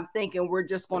I'm thinking we're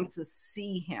just going to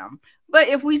see him. But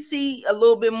if we see a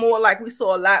little bit more, like we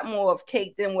saw a lot more of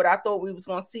Kate than what I thought we was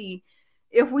going to see,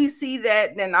 if we see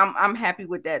that, then I'm happy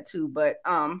with that too. But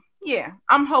yeah,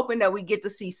 I'm hoping that we get to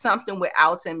see something with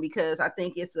Alton, because I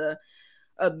think it's a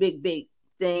big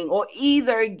thing, or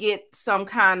either get some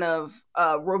kind of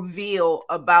reveal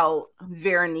about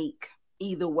Veronique.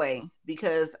 Either way,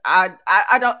 because I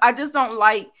just don't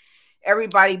like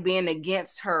everybody being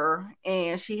against her,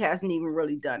 and she hasn't even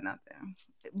really done nothing.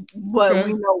 But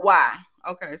we know why.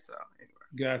 Okay, so anyway.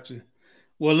 Gotcha.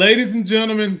 Well, ladies and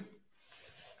gentlemen,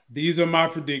 these are my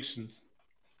predictions.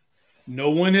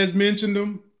 No one has mentioned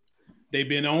them. They've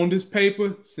been on this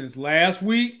paper since last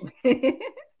week.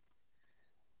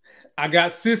 I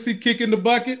got Sissy kicking the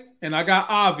bucket, and I got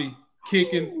Avi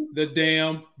kicking the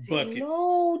damn bucket.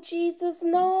 No, Jesus,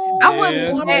 no. I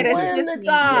wouldn't mad at Sissy.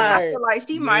 I feel like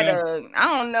she might have, I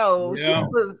don't know. She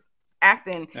was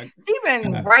acting. She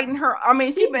been writing her. I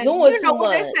mean, she been doing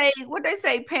what they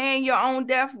say, paying your own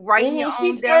death, writing your own death.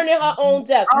 She's earning her own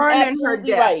death. Earning her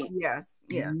death. Right. Yes.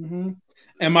 Yeah.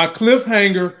 And my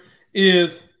cliffhanger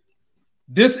is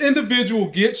this individual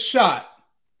gets shot.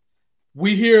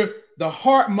 We hear the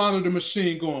heart monitor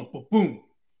machine going ba-boom,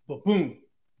 ba-boom,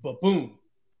 ba-boom.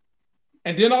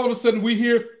 And then all of a sudden we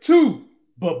hear 2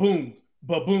 ba-boom,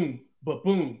 ba-boom,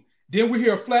 ba-boom. Then we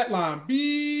hear a flat line,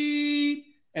 beep,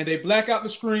 and they black out the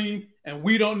screen, and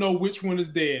we don't know which one is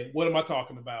dead. What am I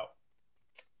talking about?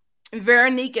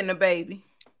 Veronique and the baby.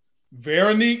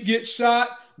 Veronique gets shot.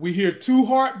 We hear 2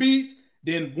 heartbeats.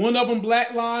 Then one of them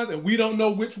black lines, and we don't know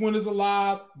which one is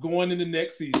alive going in the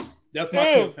next season. That's my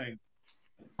cliffhanger.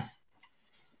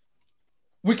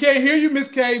 We can't hear you, Miss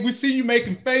K. We see you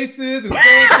making faces. And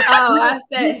I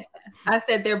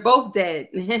said they're both dead.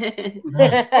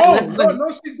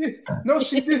 No, she did. No,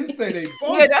 she didn't say they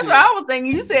both. Yeah, that's what I was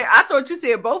thinking. I thought you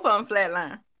said both of them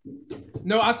flatline.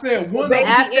 No, I said one.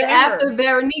 After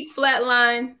Veronique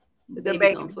flatline, the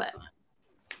baby on flatline.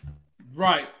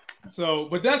 Right. So,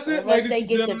 but that's it. Unless they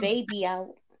get the baby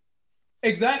out.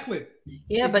 Exactly.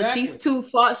 Yeah, but she's too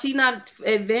far. She's not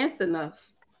advanced enough.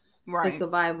 Right. For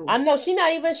survival. I know she's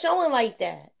not even showing like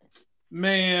that.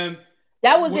 Man.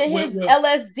 That was in his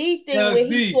LSD thing where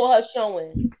he saw her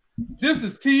showing. This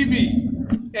is TV.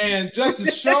 And just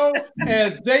to show,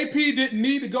 as JP didn't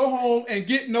need to go home and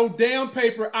get no damn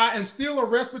paper, I am still a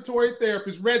respiratory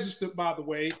therapist, registered, by the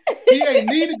way. He ain't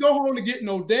need to go home to get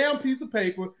no damn piece of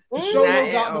paper to show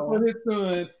no doctor for his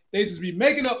son They just be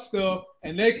making up stuff,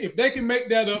 and if they can make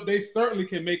that up, they certainly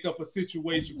can make up a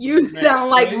situation. You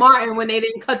sound like Martin when they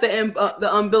didn't cut the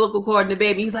umbilical cord in the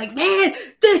baby. He's like, man,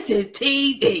 this is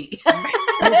TV.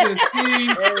 This is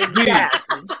TV.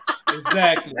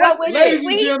 Exactly. Well, when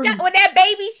that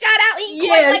baby shot out,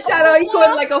 he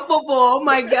caught it like a football. Oh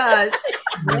my gosh.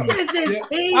 This is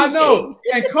TV. I know.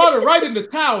 And caught it right in the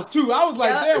towel, too. I was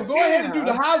like, damn, go ahead and do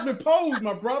the Heisman pose,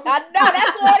 my brother. I know.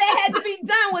 That's all that had to be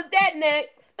done was that next.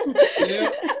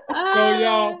 Yeah. So,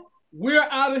 y'all, we're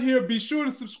out of here. Be sure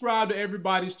to subscribe to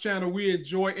everybody's channel. We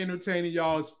enjoy entertaining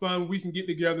y'all. It's fun. We can get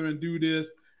together and do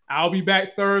this. I'll be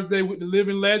back Thursday with the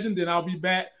Living Legend. Then I'll be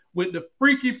back with the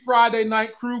Freaky Friday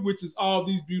Night Crew, which is all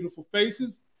these beautiful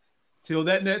faces. Till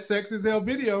that next Sex is Hell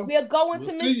video. We're going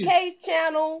to Miss K's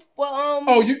channel for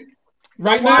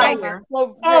right now.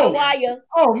 Wire.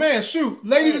 Oh man, shoot.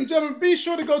 Ladies and gentlemen, be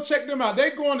sure to go check them out.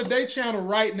 They're going to their channel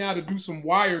right now to do some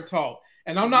wire talk.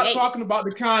 And I'm not talking about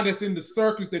the kind that's in the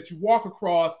circus that you walk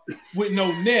across with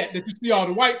no net that you see all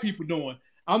the white people doing.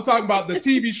 I'm talking about the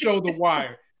TV show The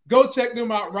Wire. Go check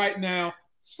them out right now.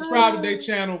 Subscribe to their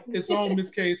channel. It's on Miss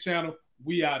K's channel.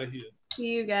 We out of here.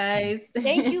 See you guys.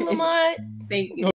 Thank you, Lamont. Thank you.